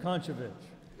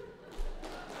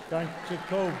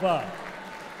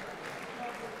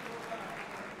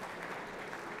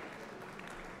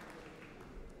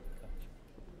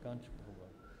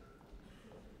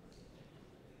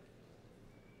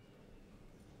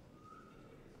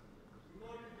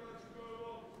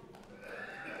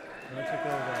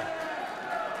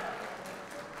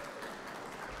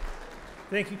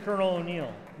 Thank you, Colonel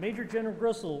O'Neill. Major General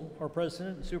Gristle, our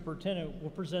President and Superintendent, will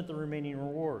present the remaining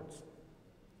awards.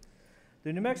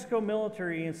 The New Mexico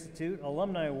Military Institute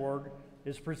Alumni Award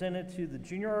is presented to the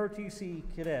Junior ROTC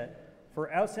Cadet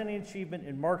for Outstanding Achievement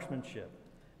in Marksmanship.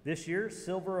 This year's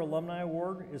Silver Alumni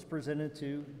Award is presented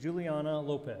to Juliana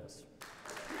Lopez.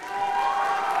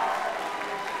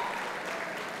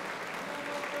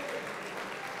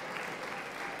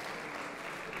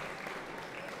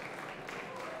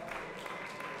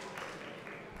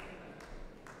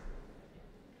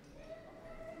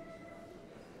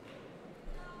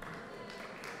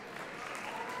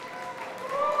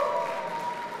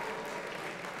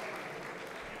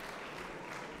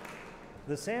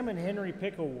 The Sam and Henry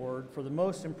Pick Award for the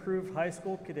most improved high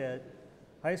school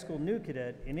new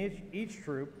cadet in each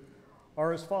troop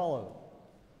are as follows.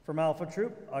 From Alpha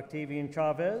Troop, Octavian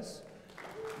Chavez.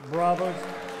 Bravo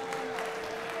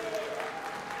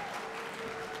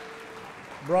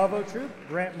Troop,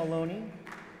 Grant Maloney.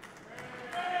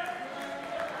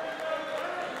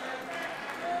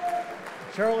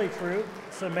 Charlie Troop,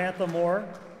 Samantha Moore.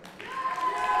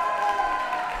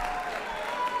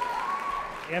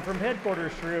 And from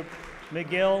Headquarters Troop,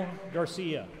 Miguel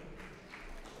Garcia.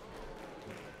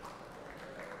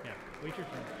 Yeah, wait your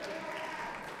turn.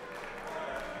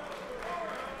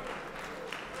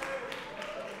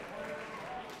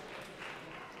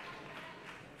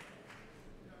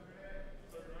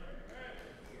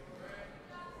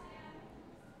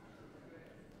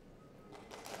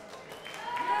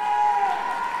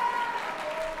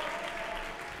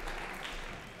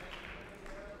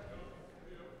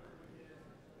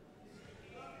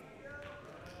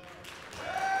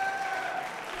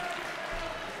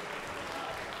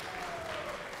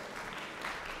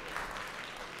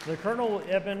 The Colonel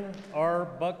Evan R.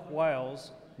 Buck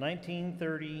Wiles,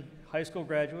 1930 high school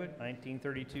graduate,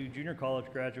 1932 junior college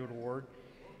graduate award,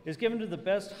 is given to the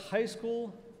best high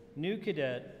school new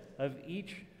cadet of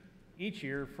each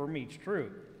year from each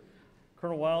troop.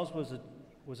 Colonel Wiles was a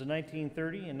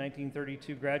 1930 and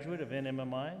 1932 graduate of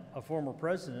NMMI, a former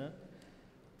president,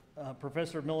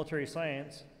 professor of military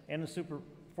science, and a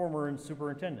former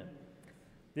superintendent.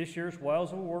 This year's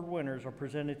Wiles Award winners are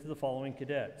presented to the following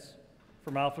cadets.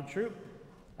 From Alpha Troop,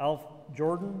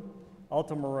 Jordan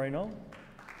Altamirano.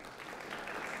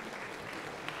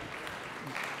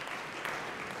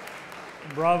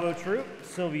 Bravo Troop,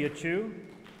 Sylvia Chu.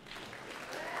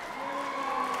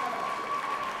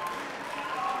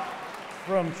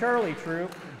 From Charlie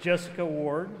Troop, Jessica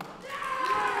Ward.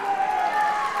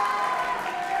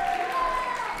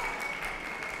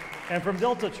 And from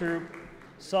Delta Troop,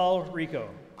 Saul Rico.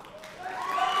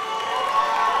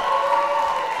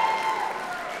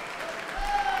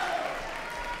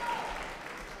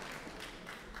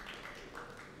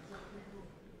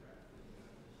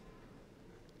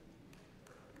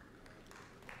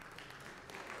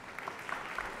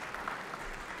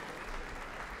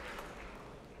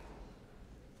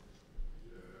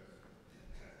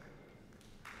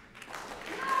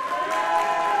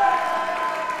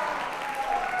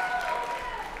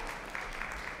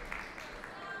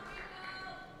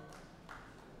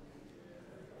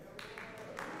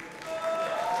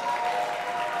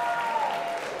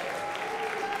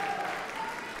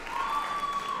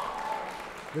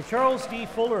 The Charles D.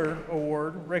 Fuller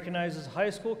Award recognizes high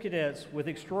school cadets with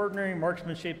extraordinary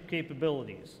marksmanship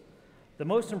capabilities. The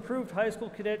most improved high school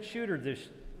cadet shooter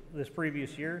this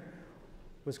previous year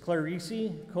was Clarice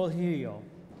Colhillo.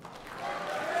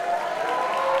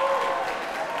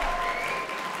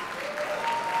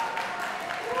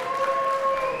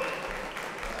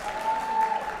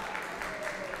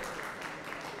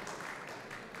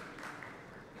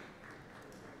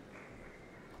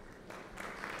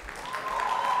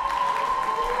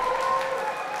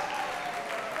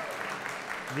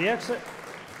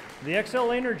 The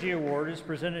Excel Energy Award is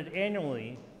presented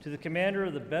annually to the commander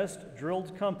of the best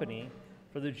drilled company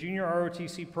for the Junior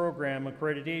ROTC program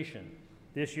accreditation.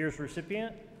 This year's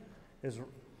recipient is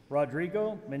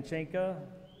Rodrigo Menchenka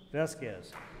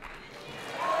Vesquez.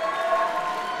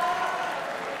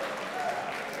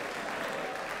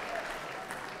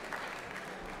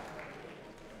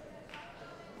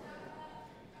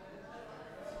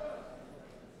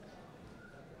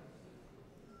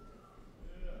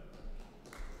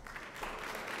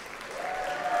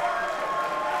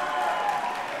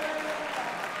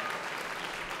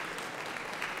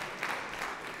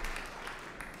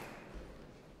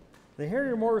 The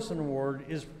Harry Morrison Award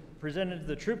is presented to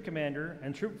the troop commander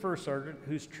and troop first sergeant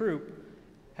whose troop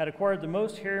had acquired the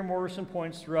most Harry Morrison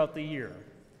points throughout the year.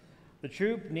 The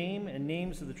troop name and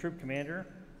names of the troop commander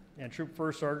and troop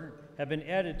first sergeant have been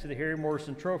added to the Harry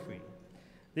Morrison Trophy.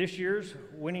 This year's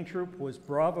winning troop was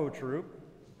Bravo Troop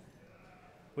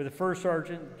with the first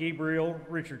sergeant Gabriel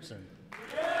Richardson.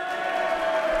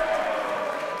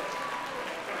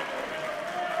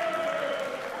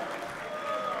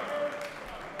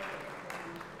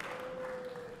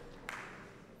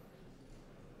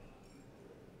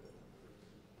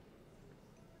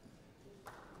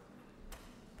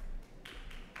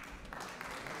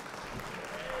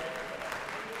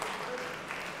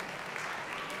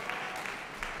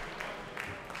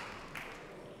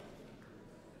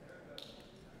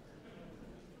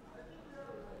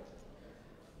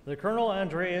 The Colonel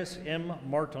Andreas M.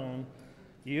 Marton,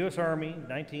 U.S. Army,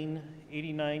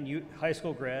 1989 high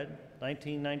school grad,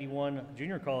 1991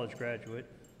 junior college graduate,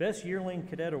 Best Yearling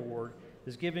Cadet Award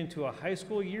is given to a high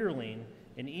school yearling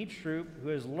in each troop who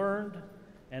has learned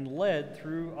and led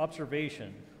through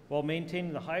observation while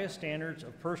maintaining the highest standards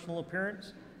of personal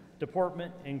appearance,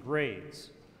 deportment, and grades.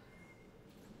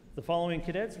 The following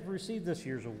cadets have received this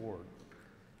year's award.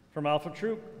 From Alpha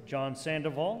Troop, John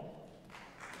Sandoval.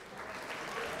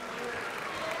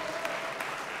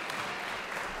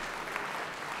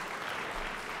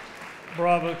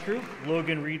 Bravo Troop,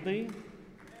 Logan Reedley.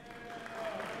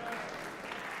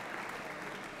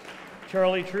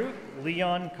 Charlie Troop,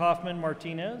 Leon Kaufman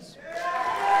Martinez.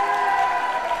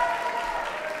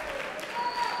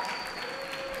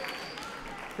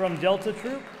 From Delta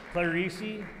Troop,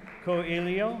 Clarice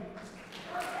Coelho.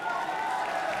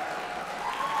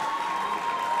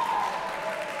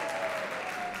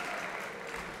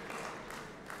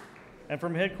 And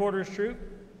from Headquarters Troop,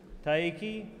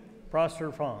 Taiki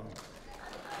Prosperfong.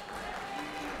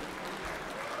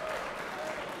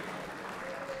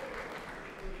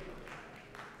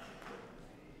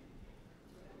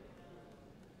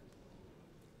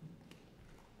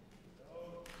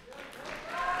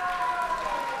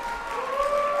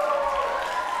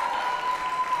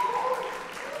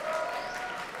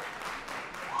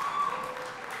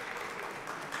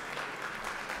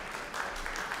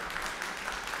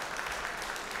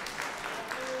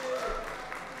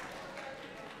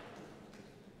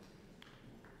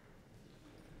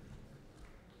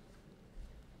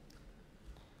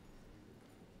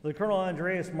 The Colonel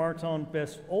Andreas Marton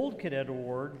Best Old Cadet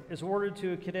Award is awarded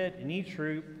to a cadet in each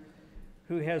troop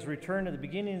who has returned at the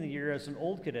beginning of the year as an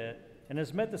old cadet and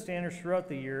has met the standards throughout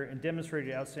the year and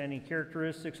demonstrated outstanding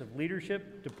characteristics of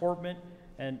leadership, deportment,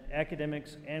 and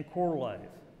academics and corps life.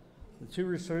 The two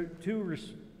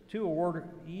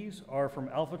awardees are from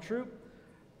Alpha Troop,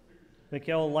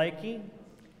 Mikhail Leike,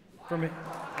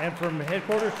 and from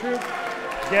Headquarters Troop,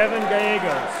 Gavin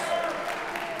Gallegos.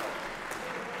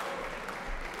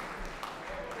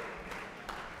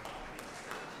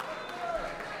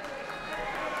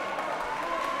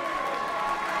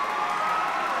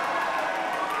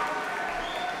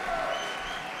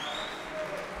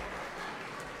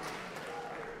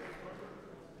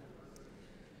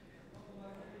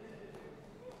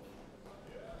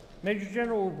 Major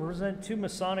General will present two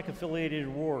Masonic-affiliated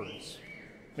awards.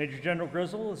 Major General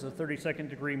Grizzle is a 32nd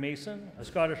degree Mason, a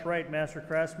Scottish Rite Master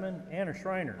Craftsman, and a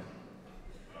Shriner.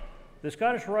 The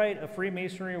Scottish Rite of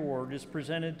Freemasonry Award is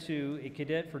presented to a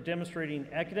cadet for demonstrating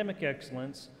academic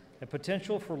excellence and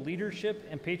potential for leadership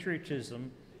and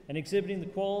patriotism and exhibiting the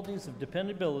qualities of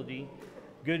dependability,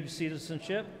 good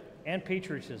citizenship, and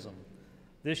patriotism.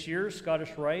 This year's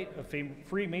Scottish Rite of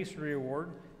Freemasonry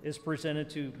Award is presented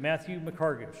to Matthew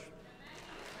McCargish.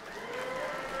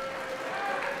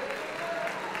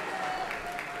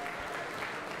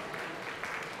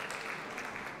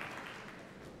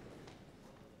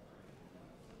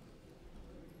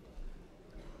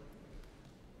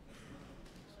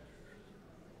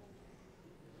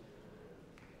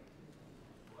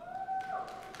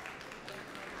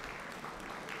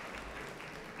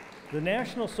 The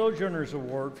National Sojourners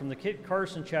Award from the Kit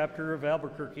Carson chapter of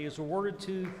Albuquerque is awarded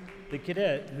to the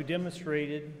cadet who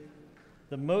demonstrated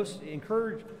the most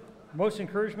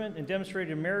encouragement and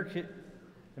demonstrated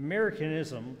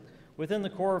Americanism within the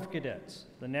Corps of Cadets.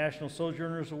 The National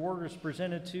Sojourners Award is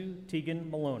presented to Tegan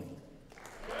Maloney.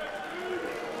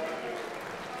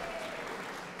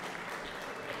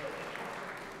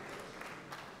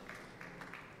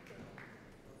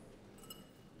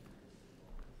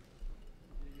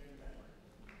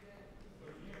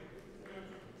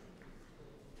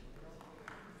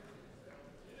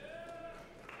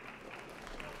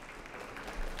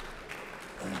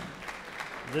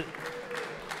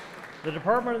 The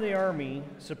Department of the Army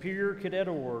Superior Cadet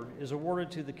Award is awarded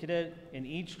to the cadet in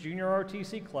each junior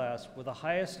ROTC class with the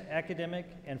highest academic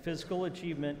and physical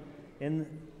achievement in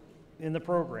the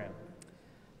program.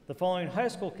 The following high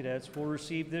school cadets will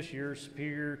receive this year's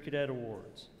Superior Cadet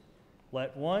Awards.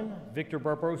 Let 1, Victor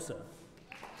Barbosa.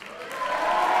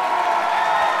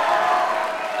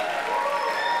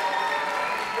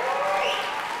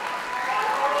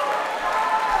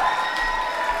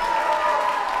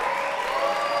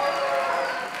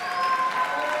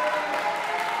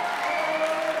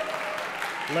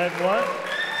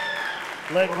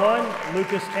 Let one,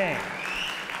 Lucas Tang.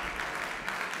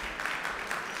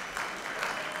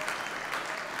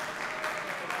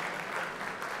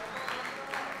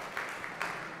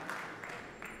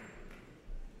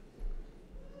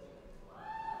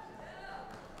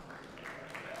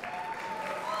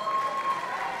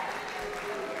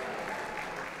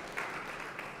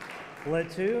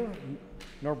 Let 2,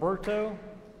 Norberto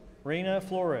Reina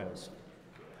Flores.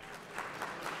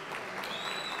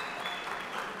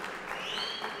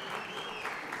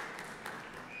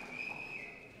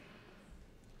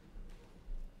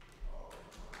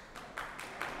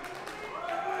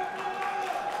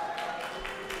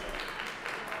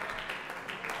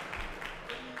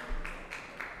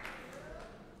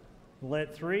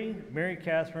 Let 3, Mary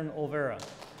Catherine Olvera.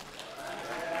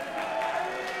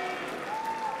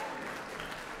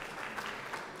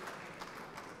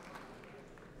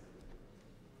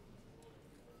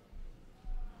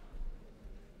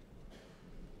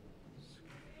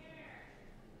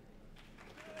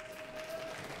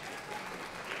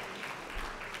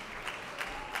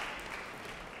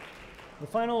 The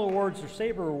final awards are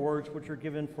SABRE Awards, which are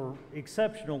given for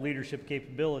exceptional leadership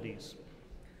capabilities.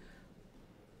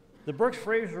 The Brooks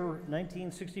Fraser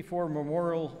 1964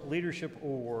 Memorial Leadership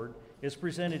Award is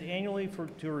presented annually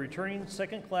to a returning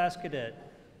second-class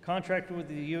cadet contracted with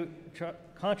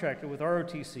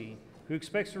ROTC who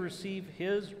expects to receive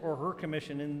his or her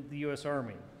commission in the U.S.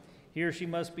 Army. He or she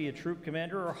must be a troop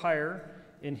commander or higher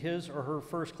in his or her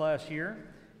first class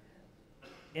year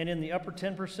and in the upper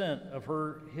 10% of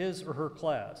his or her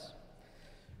class.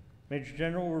 Major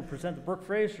General will present the Brooks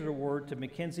Fraser Award to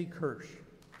Mackenzie Kirsch.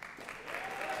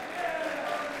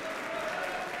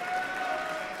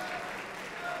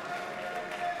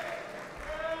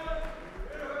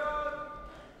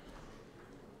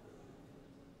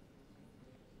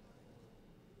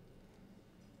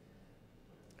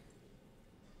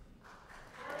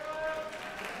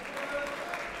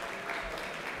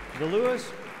 The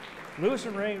Lewis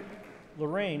and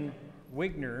Lorraine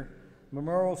Wigner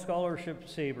Memorial Scholarship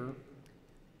SABRE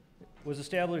was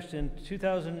established in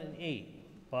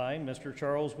 2008 by Mr.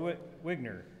 Charles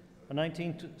Wigner, a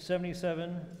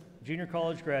 1977 junior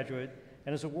college graduate,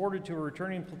 and is awarded to a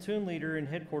returning platoon leader and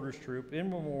headquarters troop in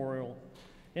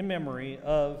memory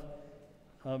of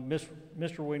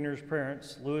Mr. Wigner's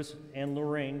parents, Lewis and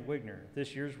Lorraine Wigner.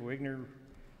 This year's Wigner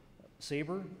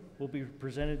SABRE will be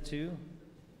presented to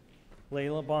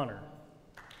Layla Bonner.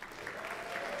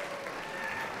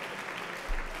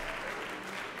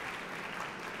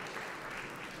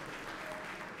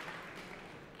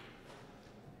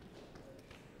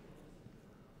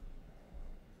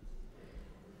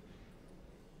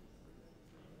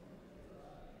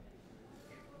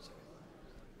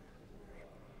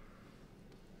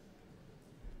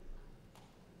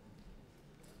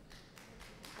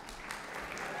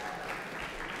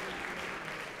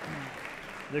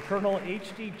 The Colonel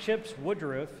H.D. Chips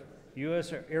Woodruff,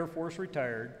 U.S. Air Force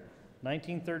retired,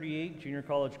 1938 junior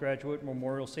college graduate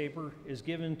Memorial SABRE is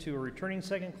given to a returning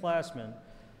second-classman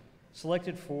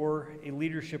selected for a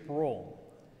leadership role.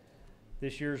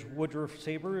 This year's Woodruff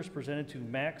SABRE is presented to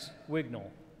Max Wignall.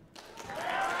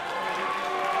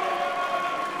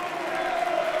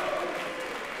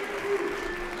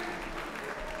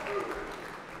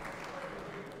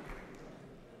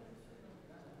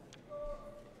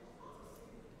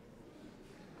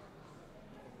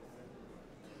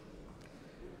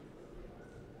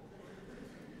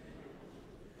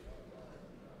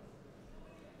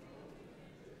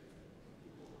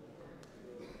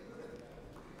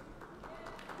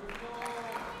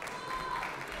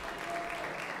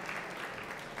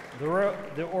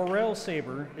 The Orell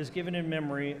SABRE is given in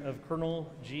memory of Colonel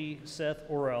G. Seth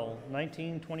Orell,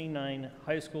 1929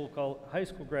 high school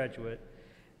graduate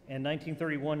and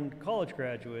 1931 college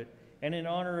graduate, and in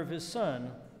honor of his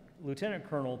son, Lieutenant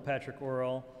Colonel Patrick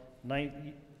Orell,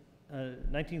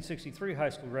 1963 high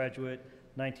school graduate,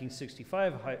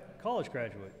 1965 college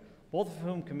graduate, both of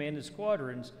whom commanded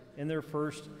squadrons in their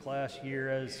first class year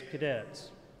as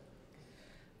cadets.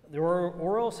 The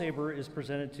Orell SABRE is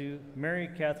presented to Mary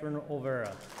Catherine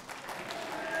Olvera.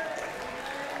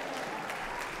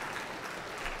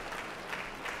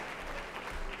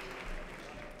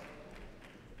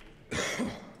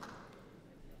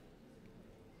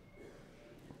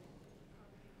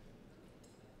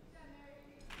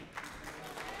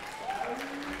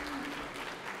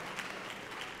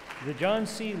 The John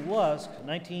C. Lusk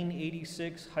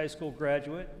 1986 high school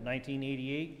graduate,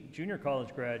 1988 junior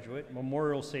college graduate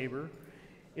Memorial Saber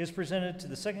is presented to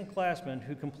the second classman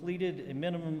who completed a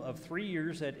minimum of 3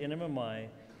 years at NMMI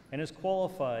and is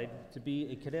qualified to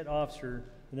be a cadet officer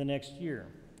in the next year.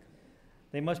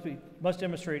 They must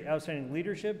demonstrate outstanding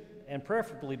leadership and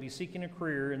preferably be seeking a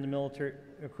career in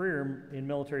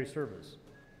military service.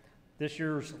 This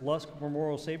year's Lusk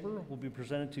Memorial Saber will be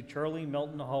presented to Charlie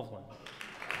Melton Hovland.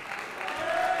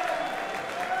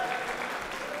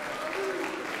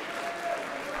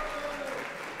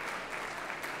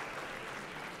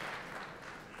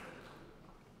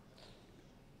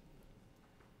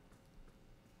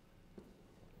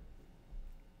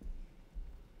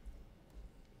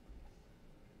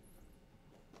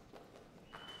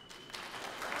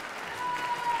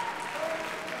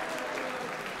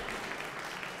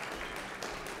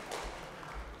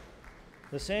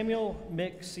 The Samuel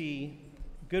Mick C.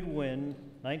 Goodwin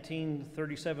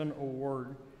 1937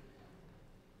 Award.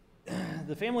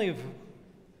 The family of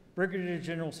Brigadier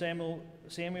General Samuel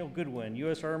Goodwin,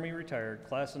 U.S. Army retired,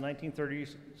 class of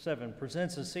 1937,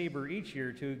 presents a saber each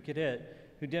year to a cadet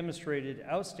who demonstrated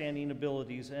outstanding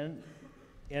abilities and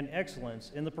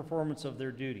excellence in the performance of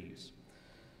their duties.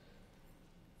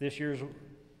 This year's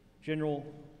General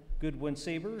Goodwin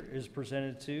Saber is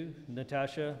presented to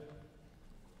Natasha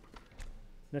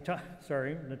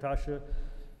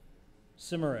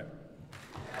Simmeret.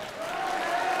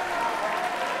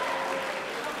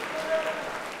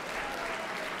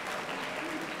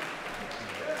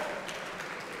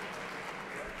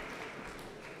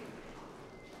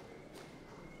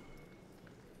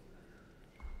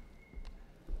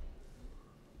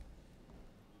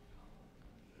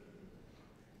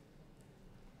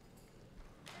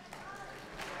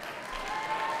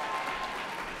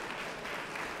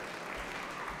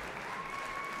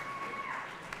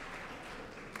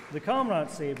 The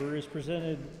Commandant Saber is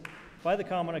presented by the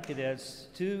Commandant Cadets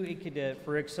to a cadet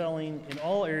for excelling in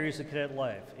all areas of cadet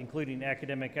life, including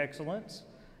academic excellence,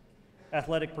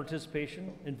 athletic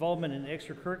participation, involvement in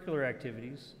extracurricular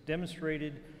activities,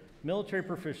 demonstrated military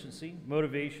proficiency,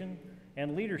 motivation,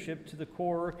 and leadership to the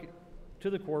Corps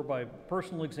by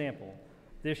personal example.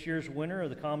 This year's winner of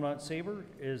the Commandant Saber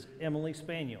is Emily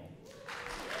Spaniel.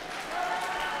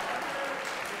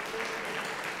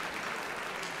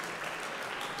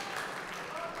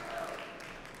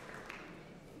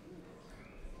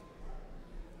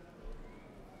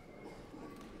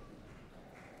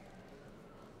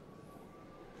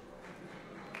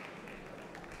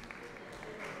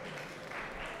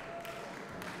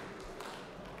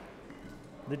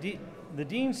 The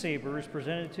Dean Saber is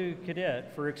presented to a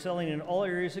cadet for excelling in all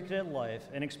areas of cadet life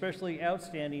and especially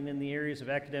outstanding in the areas of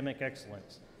academic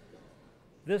excellence.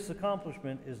 This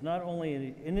accomplishment is not only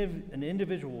an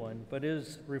individual one, but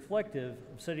is reflective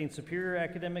of setting superior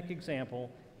academic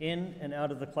example in and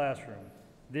out of the classroom.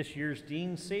 This year's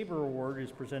Dean Saber Award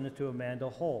is presented to Amelia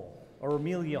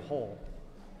Hull.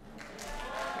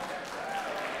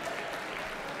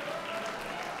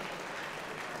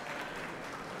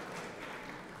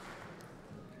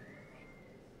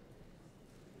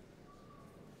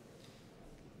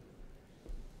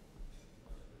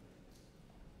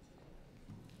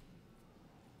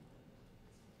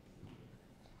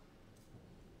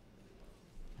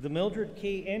 The Mildred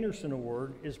K. Anderson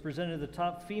Award is presented to the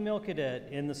top female cadet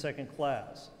in the second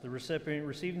class. The recipient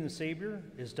receiving the saber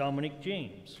is Dominique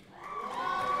James.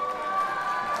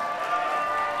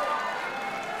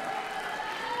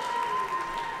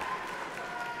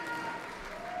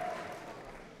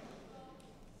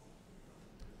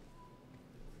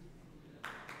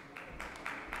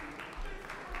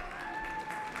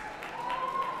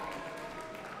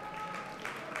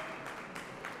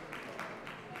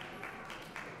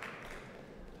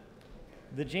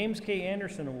 The James K.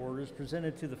 Anderson Award is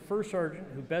presented to the first sergeant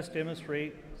who best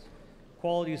demonstrates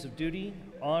qualities of duty,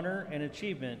 honor, and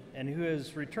achievement, and who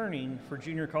is returning for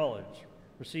junior college.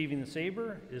 Receiving the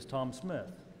saber is Tom Smith.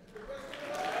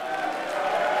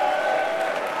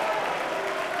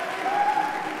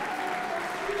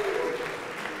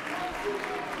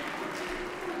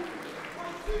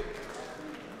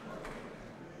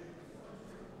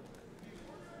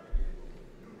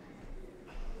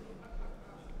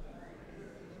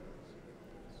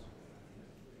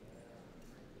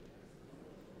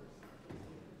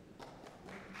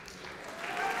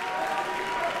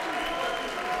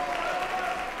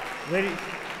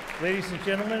 Ladies and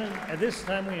gentlemen, at this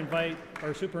time we invite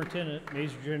our Superintendent,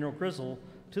 Major General Grizzle,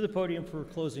 to the podium for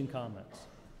closing comments.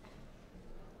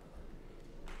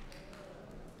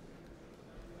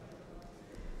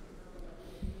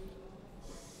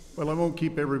 Well, I won't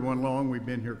keep everyone long. We've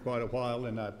been here quite a while,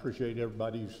 and I appreciate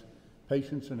everybody's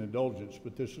patience and indulgence,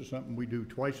 but this is something we do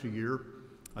twice a year.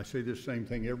 I say this same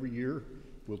thing every year.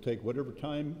 We'll take whatever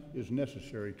time is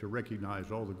necessary to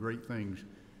recognize all the great things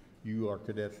you, our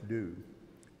cadets, do.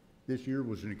 This year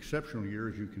was an exceptional year,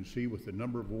 as you can see, with the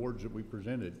number of awards that we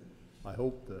presented. I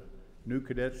hope the new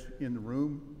cadets in the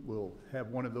room will have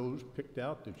one of those picked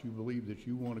out that you believe that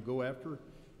you want to go after.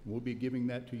 We'll be giving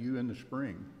that to you in the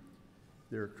spring.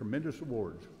 There are tremendous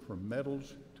awards, from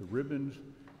medals to ribbons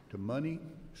to money,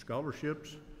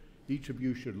 scholarships. Each of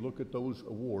you should look at those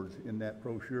awards in that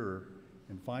brochure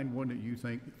and find one that you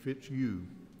think fits you,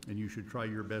 and you should try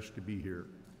your best to be here.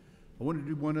 I want to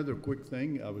do one other quick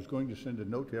thing. I was going to send a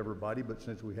note to everybody, but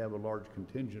since we have a large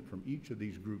contingent from each of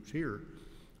these groups here,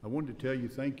 I wanted to tell you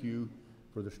thank you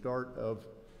for the start of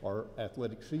our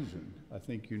athletic season. I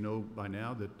think you know by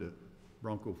now that the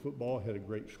Bronco football had a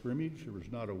great scrimmage. There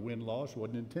was not a win-loss. It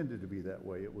wasn't intended to be that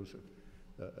way. It was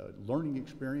a learning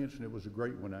experience, and it was a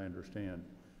great one, I understand.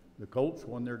 The Colts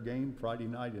won their game Friday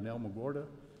night in Alamogordo,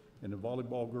 and the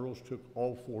volleyball girls took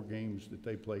all 4 games that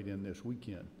they played in this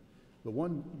weekend. The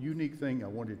one unique thing I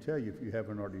wanted to tell you, if you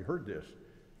haven't already heard this,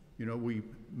 you know, we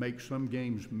make some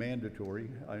games mandatory.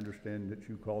 I understand that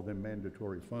you call them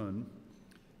mandatory fun,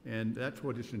 and that's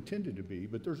what it's intended to be,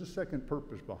 but there's a second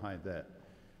purpose behind that.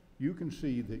 You can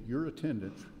see that your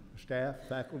attendance, staff,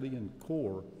 faculty, and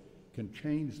corps can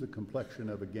change the complexion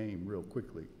of a game real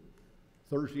quickly.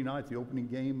 Thursday night, the opening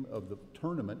game of the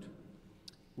tournament,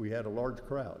 we had a large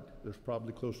crowd. There's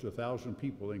probably close to 1,000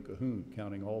 people in Cahoon,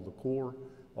 counting all the corps,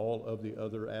 all of the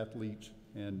other athletes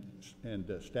and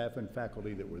staff and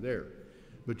faculty that were there.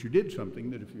 But you did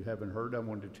something that, if you haven't heard, I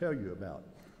wanted to tell you about.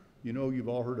 You know, you've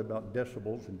all heard about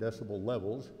decibels and decibel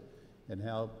levels, and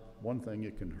how one thing,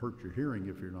 it can hurt your hearing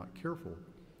if you're not careful.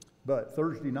 But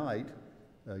Thursday night,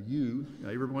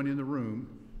 everyone in the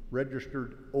room,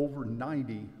 registered over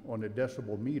 90 on a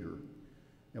decibel meter.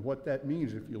 And what that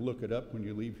means, if you look it up when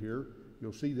you leave here,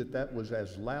 you'll see that that was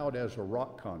as loud as a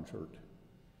rock concert.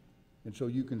 And so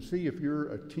you can see, if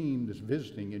you're a team that's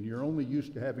visiting and you're only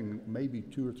used to having maybe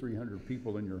 200 or 300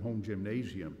 people in your home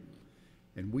gymnasium,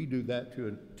 and we do that to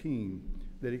a team,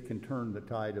 that it can turn the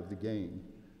tide of the game.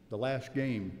 The last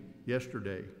game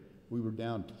yesterday, we were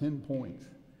down 10 points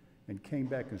and came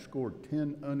back and scored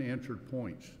 10 unanswered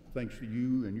points, thanks to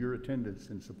you and your attendance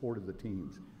in support of the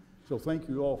teams. So thank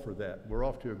you all for that. We're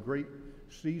off to a great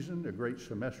season, a great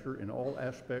semester in all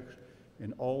aspects,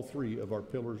 in all 3 of our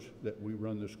pillars that we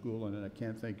run the school in, and I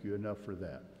can't thank you enough for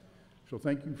that. So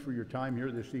thank you for your time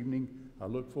here this evening. I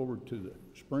look forward to the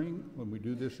spring when we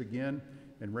do this again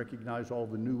and recognize all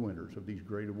the new winners of these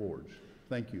great awards.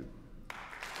 Thank you.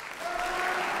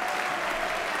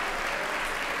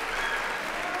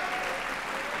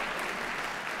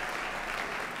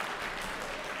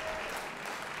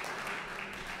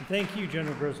 Thank you,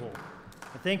 General Grizzle.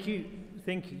 And thank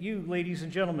you, ladies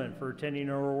and gentlemen, for attending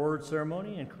our award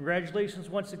ceremony, and congratulations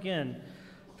once again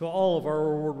to all of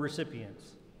our award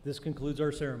recipients. This concludes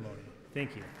our ceremony.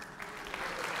 Thank you.